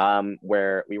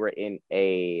 where we were in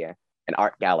an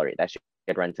art gallery that she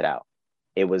had rented out.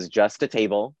 It was just a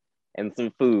table and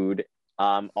some food,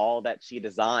 all that she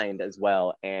designed as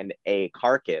well, and a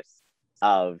carcass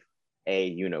of a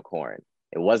unicorn.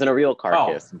 It wasn't a real oh.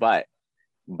 carcass, but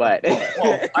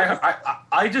Well,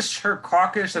 I just heard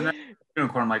caucus and then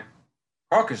unicorn. I'm like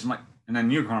caucus. I'm like, and then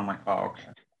unicorn. I'm like, oh, okay.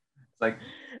 It's like,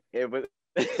 it was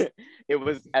it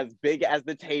was as big as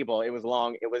the table. It was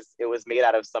long. It was made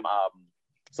out of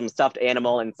some stuffed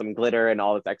animal and some glitter and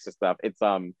all this extra stuff. It's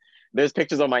there's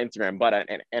pictures on my Instagram, but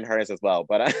and hers as well.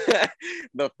 But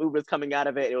the food was coming out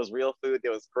of it. It was real food.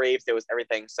 There was grapes. There was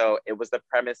everything. So it was the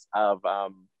premise of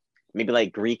maybe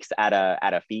like Greeks at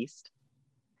a feast.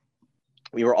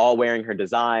 We were all wearing her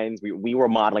designs. We were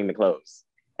modeling the clothes.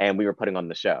 and we were putting on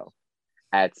the show.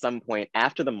 At some point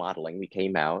after the modeling, we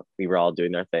came out. We were all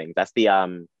doing our thing. That's the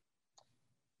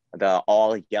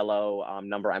all yellow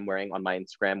number I'm wearing on my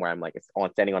Instagram, where I'm like it's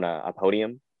on standing on a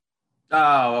podium.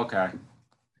 Oh, okay.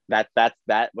 That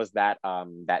was that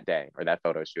day, or that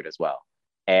photo shoot as well.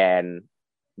 And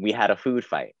we had a food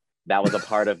fight. That was a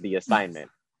part of the assignment.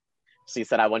 She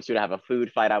said, I want you to have a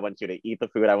food fight. I want you to eat the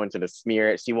food. I want you to smear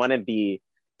it. She wanted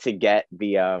to get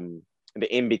the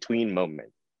in-between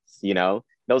moments, you know?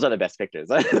 Those are the best pictures.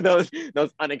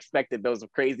 those unexpected, those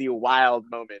crazy, wild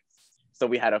moments. So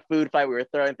we had a food fight. We were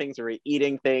throwing things. We were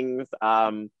eating things.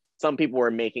 Some people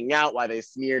were making out while they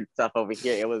smeared stuff over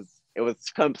here. It was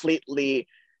completely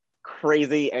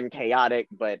crazy and chaotic,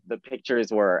 but the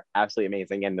pictures were absolutely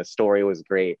amazing, and the story was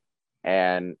great.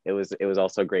 And it was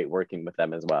also great working with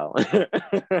them as well. It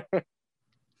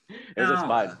was just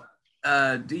fun.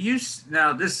 Do you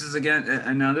now? This is again,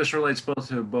 and now this relates both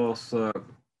to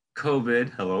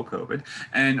COVID, hello COVID,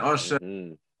 and also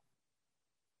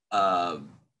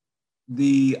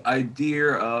the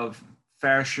idea of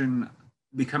fashion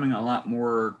becoming a lot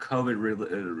more COVID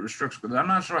restrictions. I'm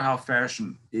not sure how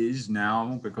fashion is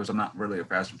now because I'm not really a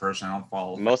fashion person. I don't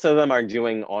follow. Most of them are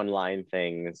doing online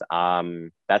things.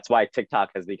 That's why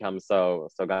TikTok has become so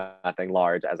goddamn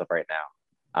large as of right now.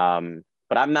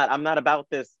 But I'm not about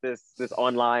this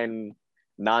online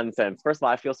nonsense. First of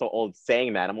all, I feel so old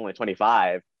saying that. I'm only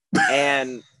 25,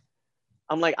 and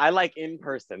I'm like, I like in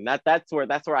person. That's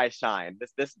where I shine.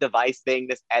 This device thing,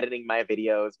 this editing my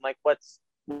videos. I'm like,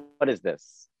 what is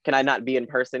this? Can I not be in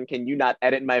person? Can you not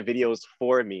edit my videos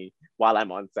for me while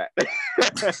I'm on set?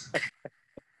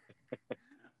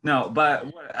 No,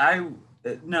 but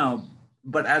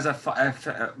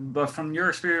but from your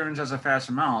experience as a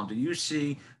fashion model, do you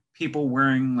see people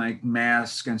wearing like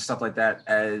masks and stuff like that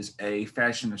as a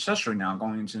fashion accessory now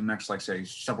going into the next, like, say,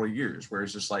 several years, where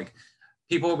it's just like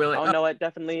people will be like, oh no, it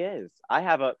definitely is.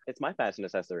 It's my fashion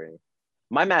accessory.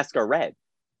 My masks are red.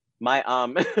 My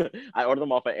I order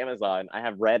them off of Amazon. I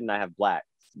have red and I have black.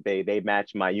 They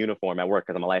match my uniform at work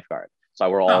because I'm a lifeguard. So I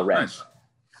wear all red. Nice.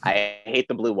 I hate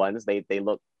the blue ones. They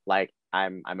look like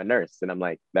I'm a nurse, and I'm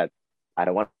like, that I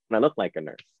don't want to look like a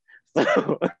nurse.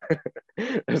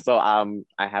 So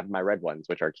I have my red ones,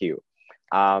 which are cute.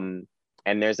 And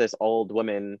there's this old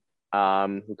woman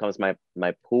who comes to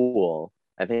my pool.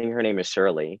 I think her name is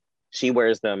Shirley. She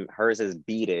wears them. Hers is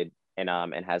beaded and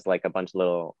has like a bunch of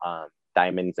little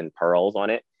diamonds and pearls on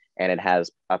it, and it has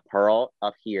a pearl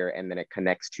up here, and then it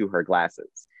connects to her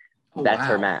glasses. Oh, that's wow.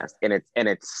 Her mask, and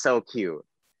it's so cute.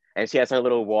 And she has her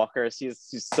little walker. She's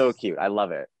so cute. I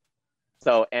love it.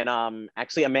 So, and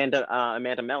actually Amanda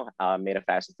Mel made a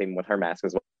fashion statement with her mask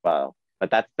as well.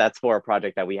 But that's for a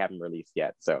project that we haven't released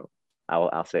yet. So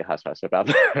I'll say hush hush about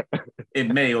that. It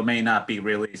may or may not be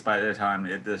released by the time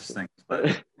this thing,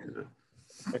 but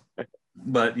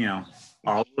you know,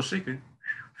 our little secret.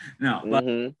 No, but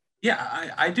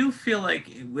yeah, I do feel like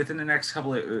within the next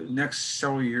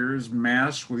several years,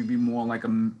 masks will be more like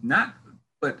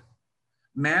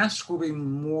masks will be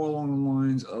more along the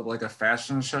lines of like a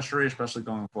fashion accessory, especially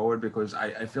going forward, because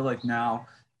I feel like now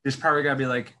there's probably got to be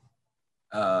like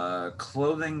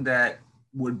clothing that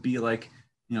would be like,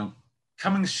 you know,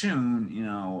 coming soon, you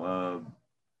know,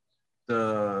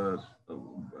 the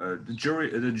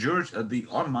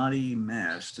Armani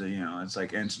mask, you know, it's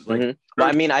like, and it's like, well,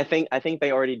 I mean, I think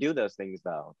they already do those things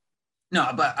though.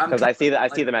 No, but because I see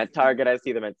them at Target, I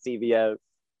see them at CVS.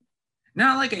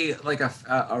 Not like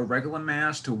a regular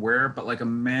mask to wear, but like a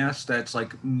mask that's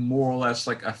like more or less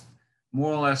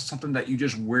something that you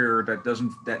just wear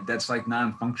that's like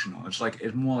non-functional. It's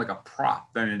more like a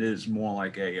prop than it is more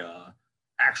like a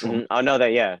actual. Oh no,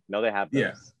 they have those.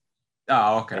 Yeah.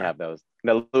 Oh, okay. They have those.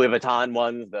 The Louis Vuitton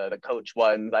ones, the Coach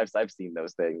ones. I've seen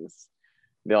those things.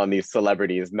 They're on these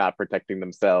celebrities not protecting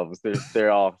themselves.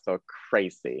 They're all so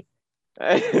crazy.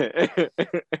 And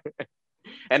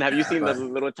have you seen the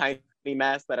little tiny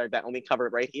masks that only cover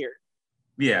it right here?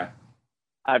 Yeah.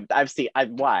 I've seen.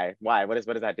 Why? What is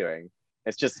that doing?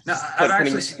 It's just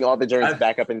putting all the germs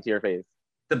back up into your face.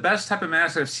 The best type of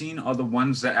masks I've seen are the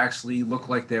ones that actually look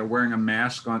like they're wearing a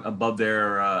mask above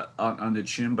their on the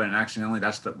chin, but accidentally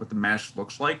that's what the mask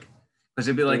looks like. Because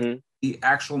it'd be like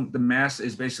the mask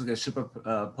is basically a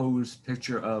superposed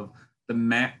picture of the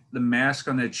mask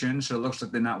on their chin, so it looks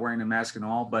like they're not wearing a mask at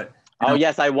all. But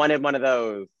yes, I wanted one of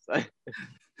those.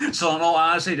 So in all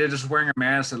honesty, they're just wearing a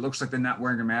mask that looks like they're not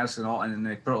wearing a mask at all, and then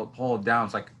they pull it down.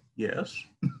 It's like, yes,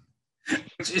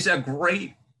 it's a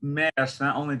great mask,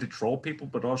 not only to troll people,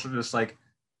 but also just like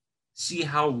see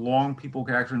how long people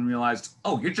can actually realize,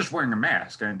 oh, you're just wearing a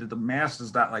mask, and the mask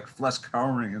is not like flesh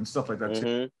covering and stuff like that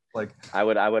too. Like, I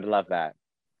would love that.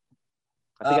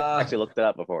 I think I actually looked it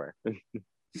up before.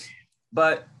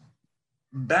 But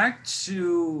back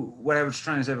to what I was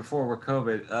trying to say before with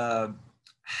COVID,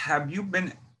 have you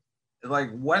been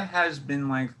like, what has been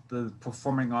like the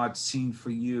performing arts scene for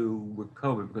you with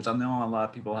COVID? Because I know a lot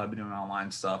of people have been doing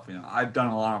online stuff. You know, I've done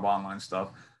a lot of online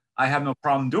stuff. I have no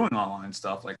problem doing online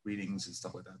stuff like readings and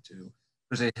stuff like that too,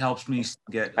 because it helps me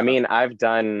get. I mean, I've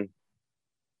been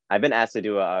asked to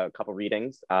do a couple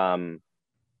readings.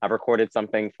 I've recorded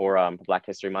something for Black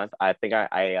History Month. I think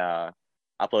I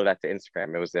uploaded that to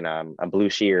Instagram. It was in a blue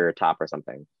sheer top or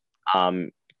something.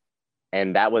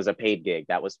 And that was a paid gig.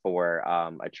 That was for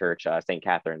a church, St.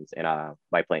 Catherine's in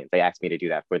White Plains. They asked me to do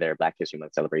that for their Black History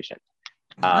Month celebration.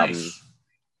 Nice.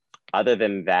 Other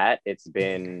than that,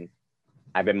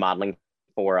 I've been modeling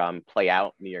for Play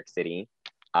Out New York City.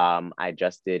 I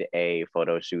just did a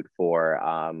photo shoot for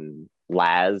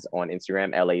Laz on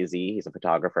Instagram, L-A-Z. He's a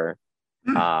photographer.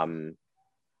 And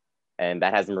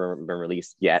that hasn't been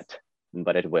released yet,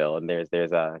 but it will. And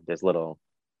there's little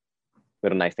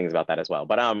nice things about that as well.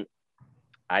 But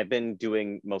I've been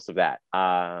doing most of that.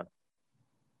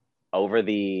 Over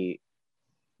the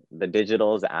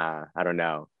digitals, I don't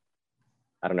know.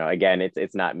 Again,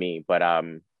 it's not me, but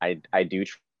I do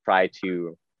try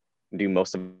to do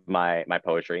most of my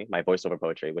poetry, my voiceover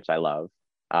poetry, which I love.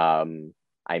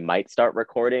 I might start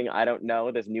recording. I don't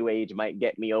know. This new age might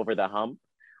get me over the hump.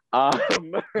 I've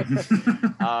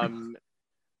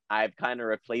kind of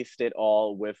replaced it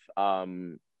all with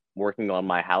working on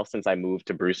my house since I moved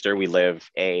to Brewster. We live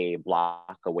a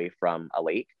block away from a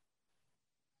lake,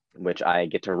 which I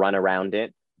get to run around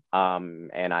it.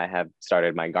 And I have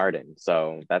started my garden.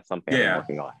 So that's something I'm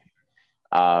working on.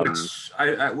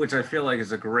 Which I feel like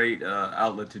is a great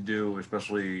outlet to do,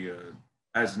 especially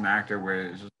as an actor, where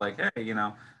it's just like, hey, you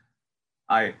know,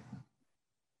 I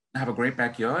have a great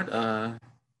backyard,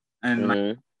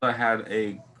 and I had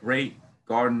a great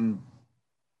garden.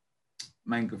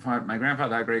 My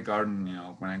grandfather had a great garden, you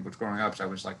know, when I was growing up. So I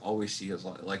was like always see his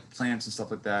like plants and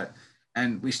stuff like that,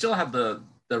 and we still have the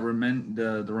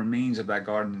remains of that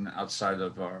garden outside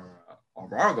of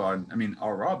our garden. I mean,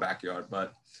 our backyard,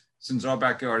 but since our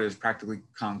backyard is practically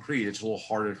concrete, it's a little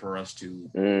harder for us to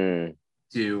do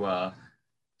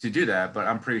that. But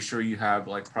I'm pretty sure you have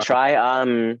like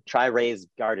try raised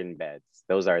garden beds.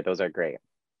 Those are great.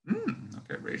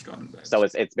 Okay, raised garden beds. So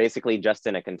it's basically just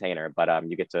in a container, but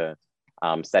you get to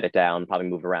set it down, probably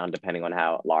move around depending on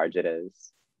how large it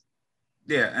is.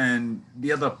 Yeah, and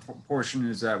the other portion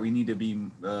is that we need to be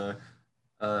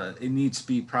it needs to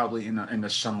be probably in the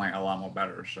sunlight a lot more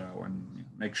better. So and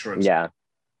make sure it's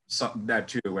that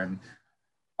too. And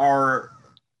I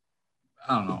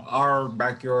don't know, our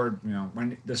backyard, you know,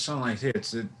 when the sunlight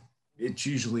hits it, it's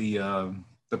usually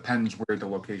depends where the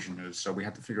location is. So we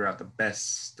have to figure out the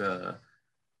best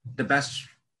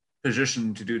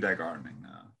position to do that gardening.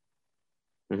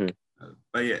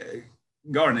 But yeah,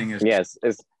 gardening is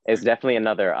it's definitely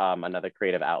another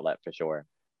creative outlet for sure.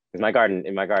 Because my garden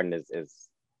is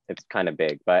it's kind of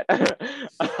big, but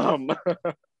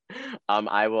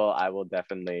I will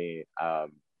definitely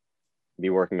be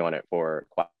working on it for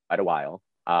quite a while.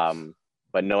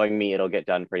 But knowing me, it'll get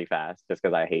done pretty fast just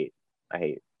because I hate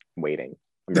waiting.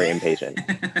 I'm very impatient.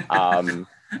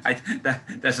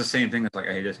 That's the same thing. It's like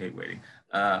I just hate waiting.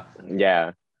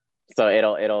 Yeah. So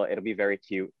it'll be very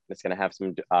cute. It's gonna have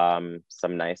some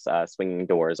nice swinging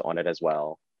doors on it as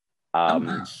well.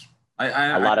 Nice.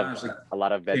 A lot of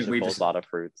vegetables, a lot of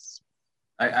fruits.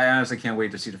 I honestly can't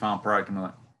wait to see the final product. I'm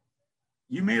like,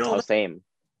 you made all that? Same.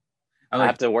 I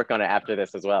have to work on it after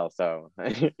this as well. So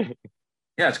yeah,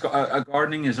 it's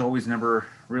gardening is always never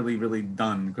really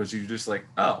done because you're just like,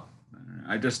 oh,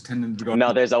 I just tended to go.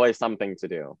 No, there's always something to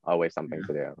do. Always something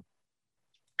to do.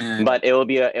 But it'll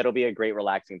be a great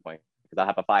relaxing point because I'll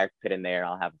have a fire pit in there.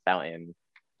 I'll have a fountain.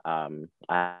 I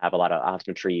have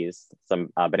some trees, some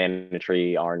banana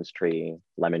tree, orange tree,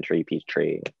 lemon tree, peach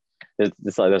tree. There's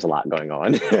a lot going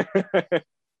on.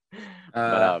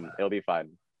 But it'll be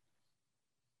fun.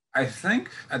 I think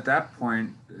at that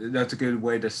point, that's a good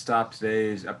way to stop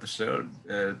today's episode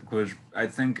because I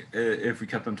think if we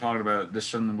kept on talking about it, this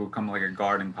suddenly will become like a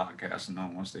gardening podcast and no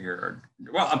one wants to hear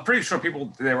it. Well, I'm pretty sure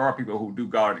there are people who do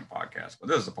gardening podcasts, but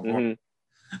this is a performance.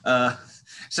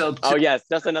 Yes,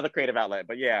 that's another creative outlet,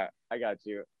 but yeah, I got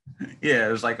you. Yeah,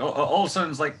 it was like all of a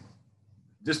sudden it's like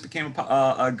this became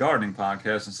a gardening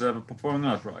podcast instead of a performing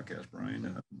arts podcast,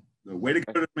 Brian. The way to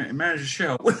go to manage a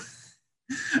show.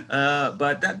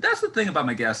 But that's the thing about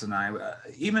my guests and I.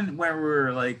 Even when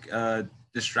we're like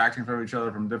distracting from each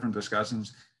other from different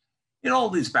discussions, it all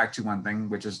leads back to one thing,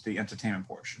 which is the entertainment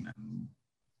portion. And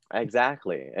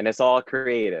Exactly. And it's all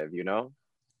creative, you know?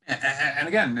 And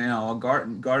again,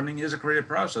 gardening is a creative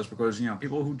process because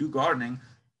people who do gardening,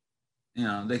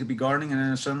 they could be gardening and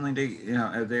then suddenly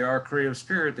if they are a creative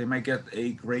spirit, they might get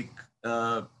a great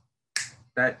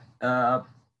that a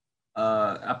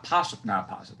possible not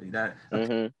possibly that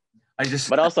Hmm. I just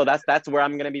But also that's where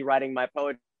I'm gonna be writing my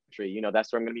poetry.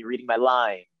 That's where I'm gonna be reading my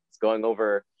lines, going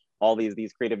over all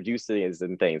these creative juices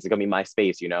and things. It's gonna be my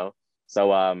space, you know.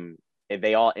 So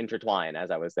they all intertwine,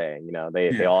 as I was saying. You know,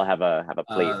 they yeah. all have a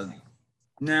place.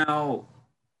 Now,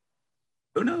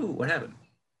 oh no, what happened?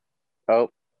 Oh,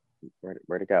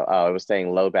 where'd it go? Oh, it was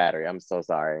saying low battery. I'm so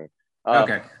sorry. Oh,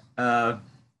 Okay,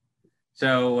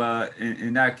 so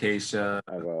in that case, I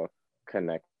will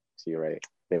connect to you right.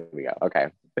 There we go. Okay.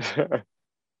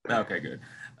 okay, good.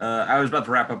 I was about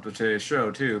to wrap up today's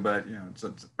show too, but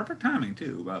it's perfect timing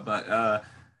too. But I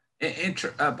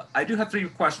do have three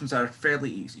questions that are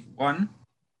fairly easy. One,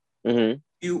 Hmm.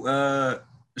 you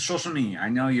social media. I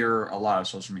know you're a lot of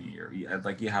social media. You have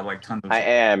like tons of. I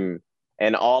am,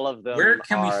 and all of Where them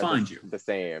can we are find you? the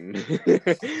same.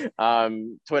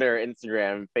 Twitter,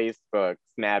 Instagram, Facebook,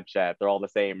 Snapchat, they're all the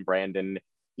same. Brandon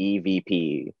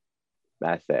EVP.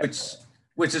 That's it.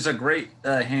 Which is a great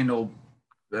handle,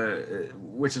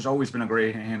 which has always been a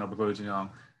great handle because it's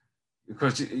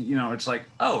like,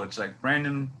 oh, it's like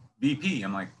Brandon VP.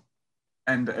 I'm like,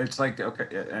 and it's like,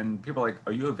 okay, and people are like,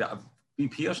 are you a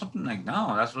VP or something? Like,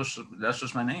 no, that's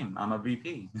just my name. I'm a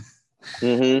VP.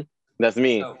 Hmm. That's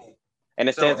me, So, and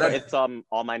it so stands for that it's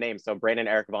all my name. So Brandon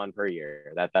Eric Vaughn per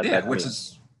year. yeah, That's which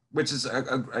me. is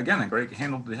again a great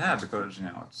handle to have because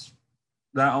it's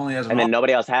not only as an And then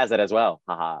nobody else has it as well.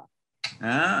 Haha.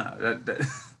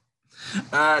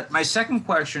 that my second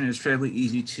question is fairly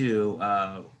easy too.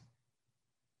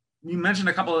 You mentioned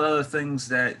a couple of other things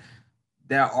that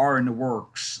are in the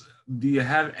works. Do you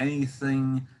have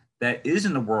anything that is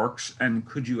in the works, and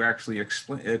could you actually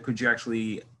explain? Could you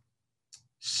actually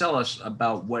sell us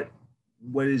about what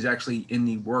is actually in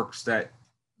the works? That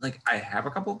like I have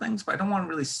a couple of things, but I don't want to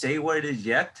really say what it is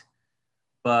yet.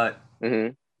 But Hmm.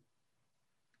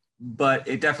 but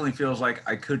it definitely feels like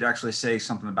I could actually say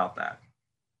something about that.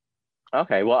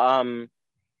 Okay. Well,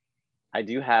 I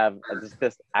do have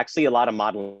this actually a lot of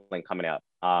modeling coming up.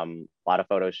 A lot of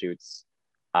photo shoots.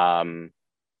 Um,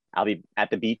 I'll be at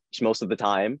the beach most of the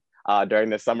time during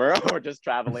the summer or just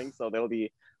traveling. So there'll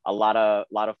be a lot of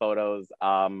photos,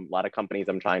 a lot of companies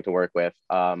I'm trying to work with.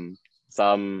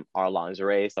 Some are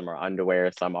lingerie, some are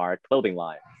underwear, some are clothing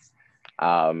lines.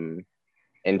 Um,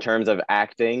 in terms of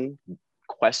acting,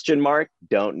 question mark,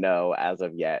 don't know as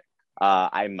of yet.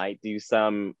 I might do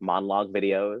some monologue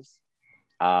videos.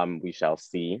 We shall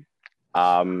see.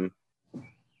 Um,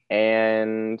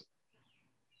 and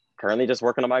currently just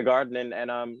working on my garden and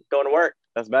going to work.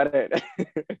 That's about it.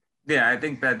 Yeah, I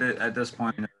think that at this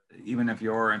point, even if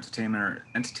you're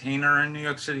entertainer in New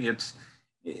York City, it,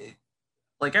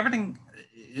 like everything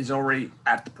is already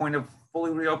at the point of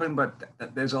fully reopening, but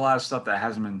there's a lot of stuff that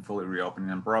hasn't been fully reopened,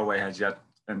 and Broadway has yet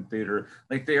been theater.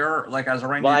 Like they are like as of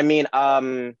right Well, now, I mean,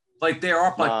 like there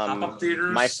are like pop up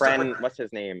theaters, my stuff like friend, that. what's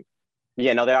his name?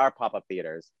 Yeah, no, there are pop-up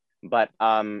theaters, but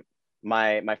my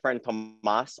friend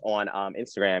Tomas on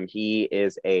Instagram, he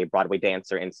is a Broadway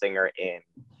dancer and singer in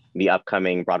the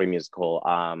upcoming Broadway musical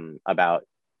about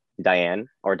Diane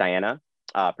or Diana,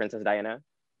 Princess Diana.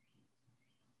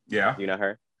 Yeah, You know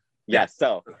her? yeah. Yes.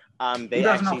 So Who they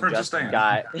doesn't know actually Princess just Diana?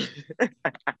 got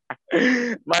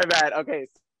my bad. Okay,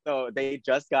 so they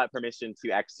just got permission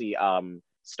to actually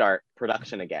start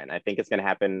production again. I think it's gonna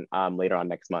happen later on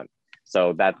next month.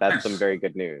 So that's some Nice. very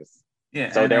good news.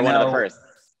 Yeah, So they're one of the first.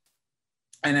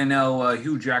 and I know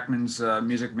Hugh Jackman's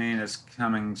Music Man is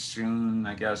coming soon.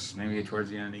 I guess maybe towards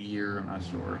the end of the year. I'm not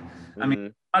sure. I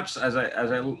mean, Hmm. much as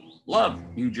I love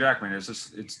Hugh Jackman,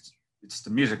 it's the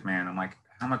Music Man. I'm like,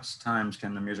 how much times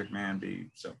can the Music Man be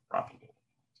so profitable?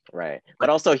 Right. But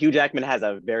also Hugh Jackman has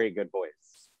a very good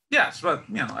voice. Yes, but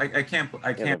I He has can't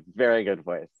a very good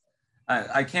voice.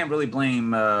 I can't really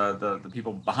blame the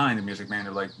people behind the Music Man.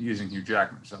 They're like using Hugh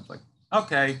Jackman. So it's like,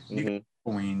 okay, you Hmm.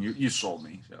 Queen, you sold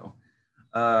me. So,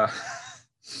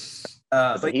 So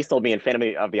but he sold me in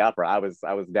Phantom of the Opera. I was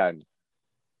done.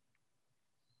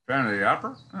 Fan of the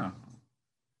Opera? Oh, I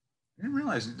didn't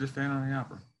realize he's just Fan of the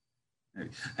Opera. Maybe.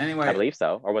 I Anyway, believe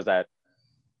so. Or was that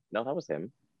no, that was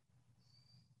him.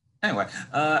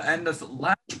 and the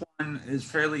last one is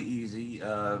fairly easy.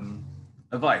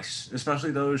 Advice,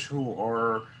 especially those who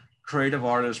are creative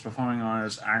artists, performing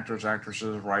artists, actors,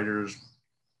 actresses, writers,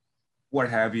 what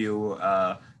have you.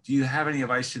 Do you have any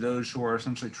advice to those who are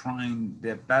essentially trying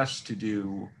their best to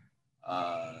do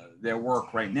their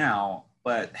work right now,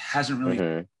 but hasn't really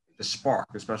Hmm. the spark,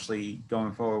 especially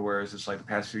going forward, whereas it's like the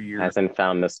past few years Hasn't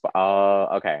found the spot. Oh,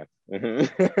 okay.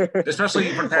 especially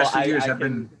for the Well, past few years I have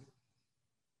can. been,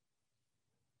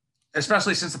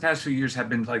 especially since the past few years have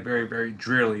been like very, very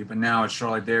dreary, but now it's sort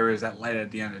of like there is that light at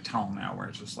the end of the tunnel now where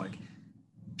it's just like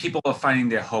people are finding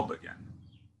their hope again.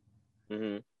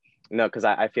 hmm No, because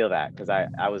I feel that because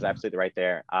I was absolutely right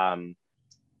there.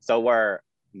 So were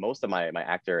most of my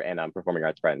actor and performing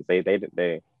arts friends. They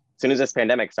as soon as this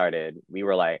pandemic started, we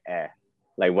were like,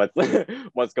 like what's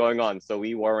what's going on? So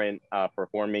we weren't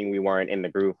performing, we weren't in the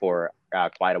group for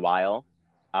quite a while.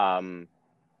 Um,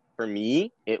 for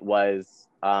me, it was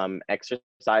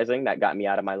exercising that got me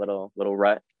out of my little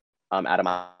rut, out of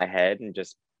my head and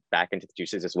just back into the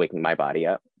juices, just waking my body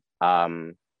up.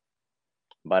 Um,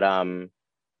 but I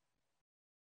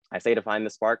say to find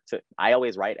the spark to. I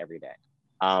always write every day.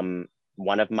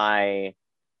 One of my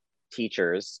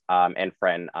teachers and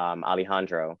friend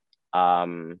Alejandro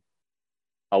um,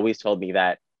 always told me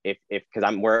that if because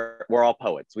we're all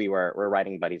poets, we're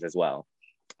writing buddies as well.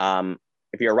 Um,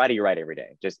 if you're a writer, you write every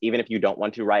day. Just even if you don't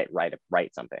want to write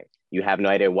something. You have no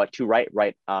idea what to write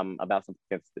about something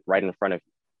that's right in front of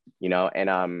you, you know.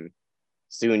 And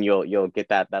soon you'll get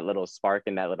that little spark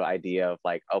and that little idea of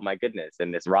like, oh my goodness,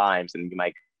 and this rhymes, and you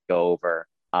might go over,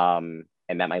 and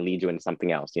that might lead you into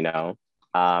something else, you know.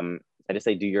 I just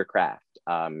say do your craft.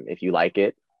 If you like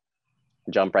it,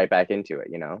 jump right back into it,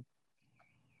 you know.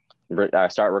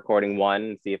 Start recording one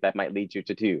and see if that might lead you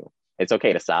to two. It's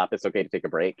okay to stop. It's okay to take a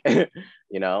break.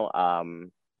 You know,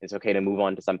 it's okay to move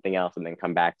on to something else and then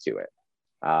come back to it.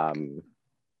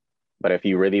 But if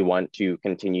you really want to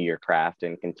continue your craft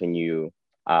and continue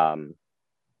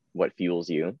what fuels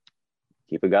you,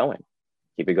 keep it going.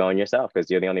 Keep it going yourself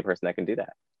because you're the only person that can do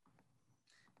that.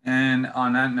 And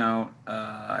on that note,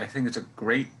 I think it's a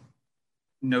great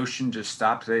notion to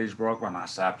stop today's work. Well, not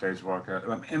stop today's work.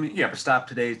 I mean, yeah, but stop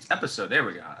today's episode. There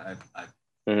we go.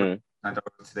 Mm-hmm. I thought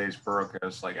today's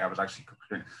broadcast, like I was actually.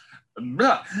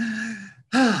 Hello,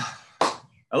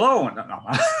 no.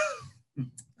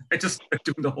 I just started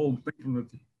doing the whole thing from the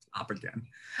top again.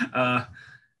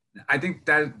 I think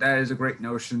that is a great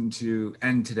notion to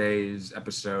end today's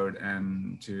episode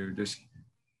and to just,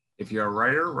 if you're a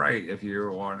writer, write. If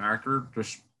you are an actor,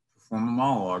 just perform a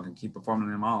monologue and keep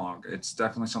performing a monologue. It's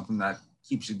definitely something that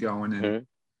keeps you going,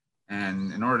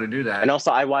 and in order to do that, and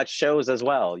also I watch shows as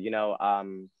well. You know,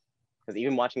 because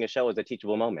even watching a show is a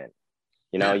teachable moment.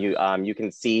 You know, you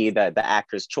can see the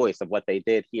actor's choice of what they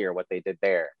did here, what they did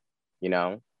there. You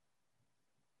know,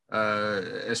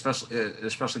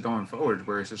 especially going forward,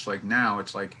 where it's just like now,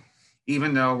 it's like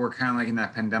even though we're kind of like in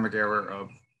that pandemic era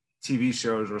of TV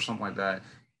shows or something like that,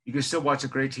 you can still watch a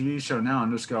great TV show now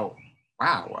and just go,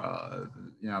 wow,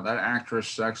 you know, that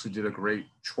actress actually did a great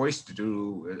choice to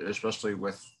do, especially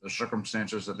with the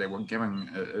circumstances that they were giving,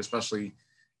 especially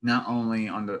not only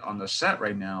on the set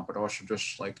right now, but also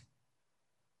just like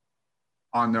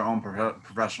on their own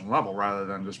professional level, rather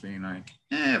than just being like,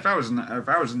 if I was in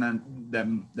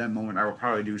that moment, I would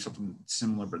probably do something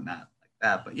similar, but not like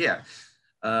that. But yeah,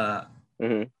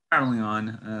 traveling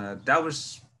on. That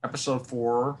was episode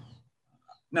 4.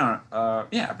 No,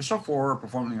 episode 4 of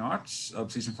Performing Arts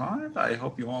of season 5. I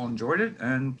hope you all enjoyed it,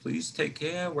 and please take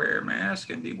care, wear a mask,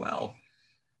 and be well.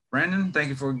 Brandon, thank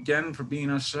you again for being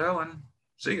on the show, and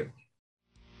see you.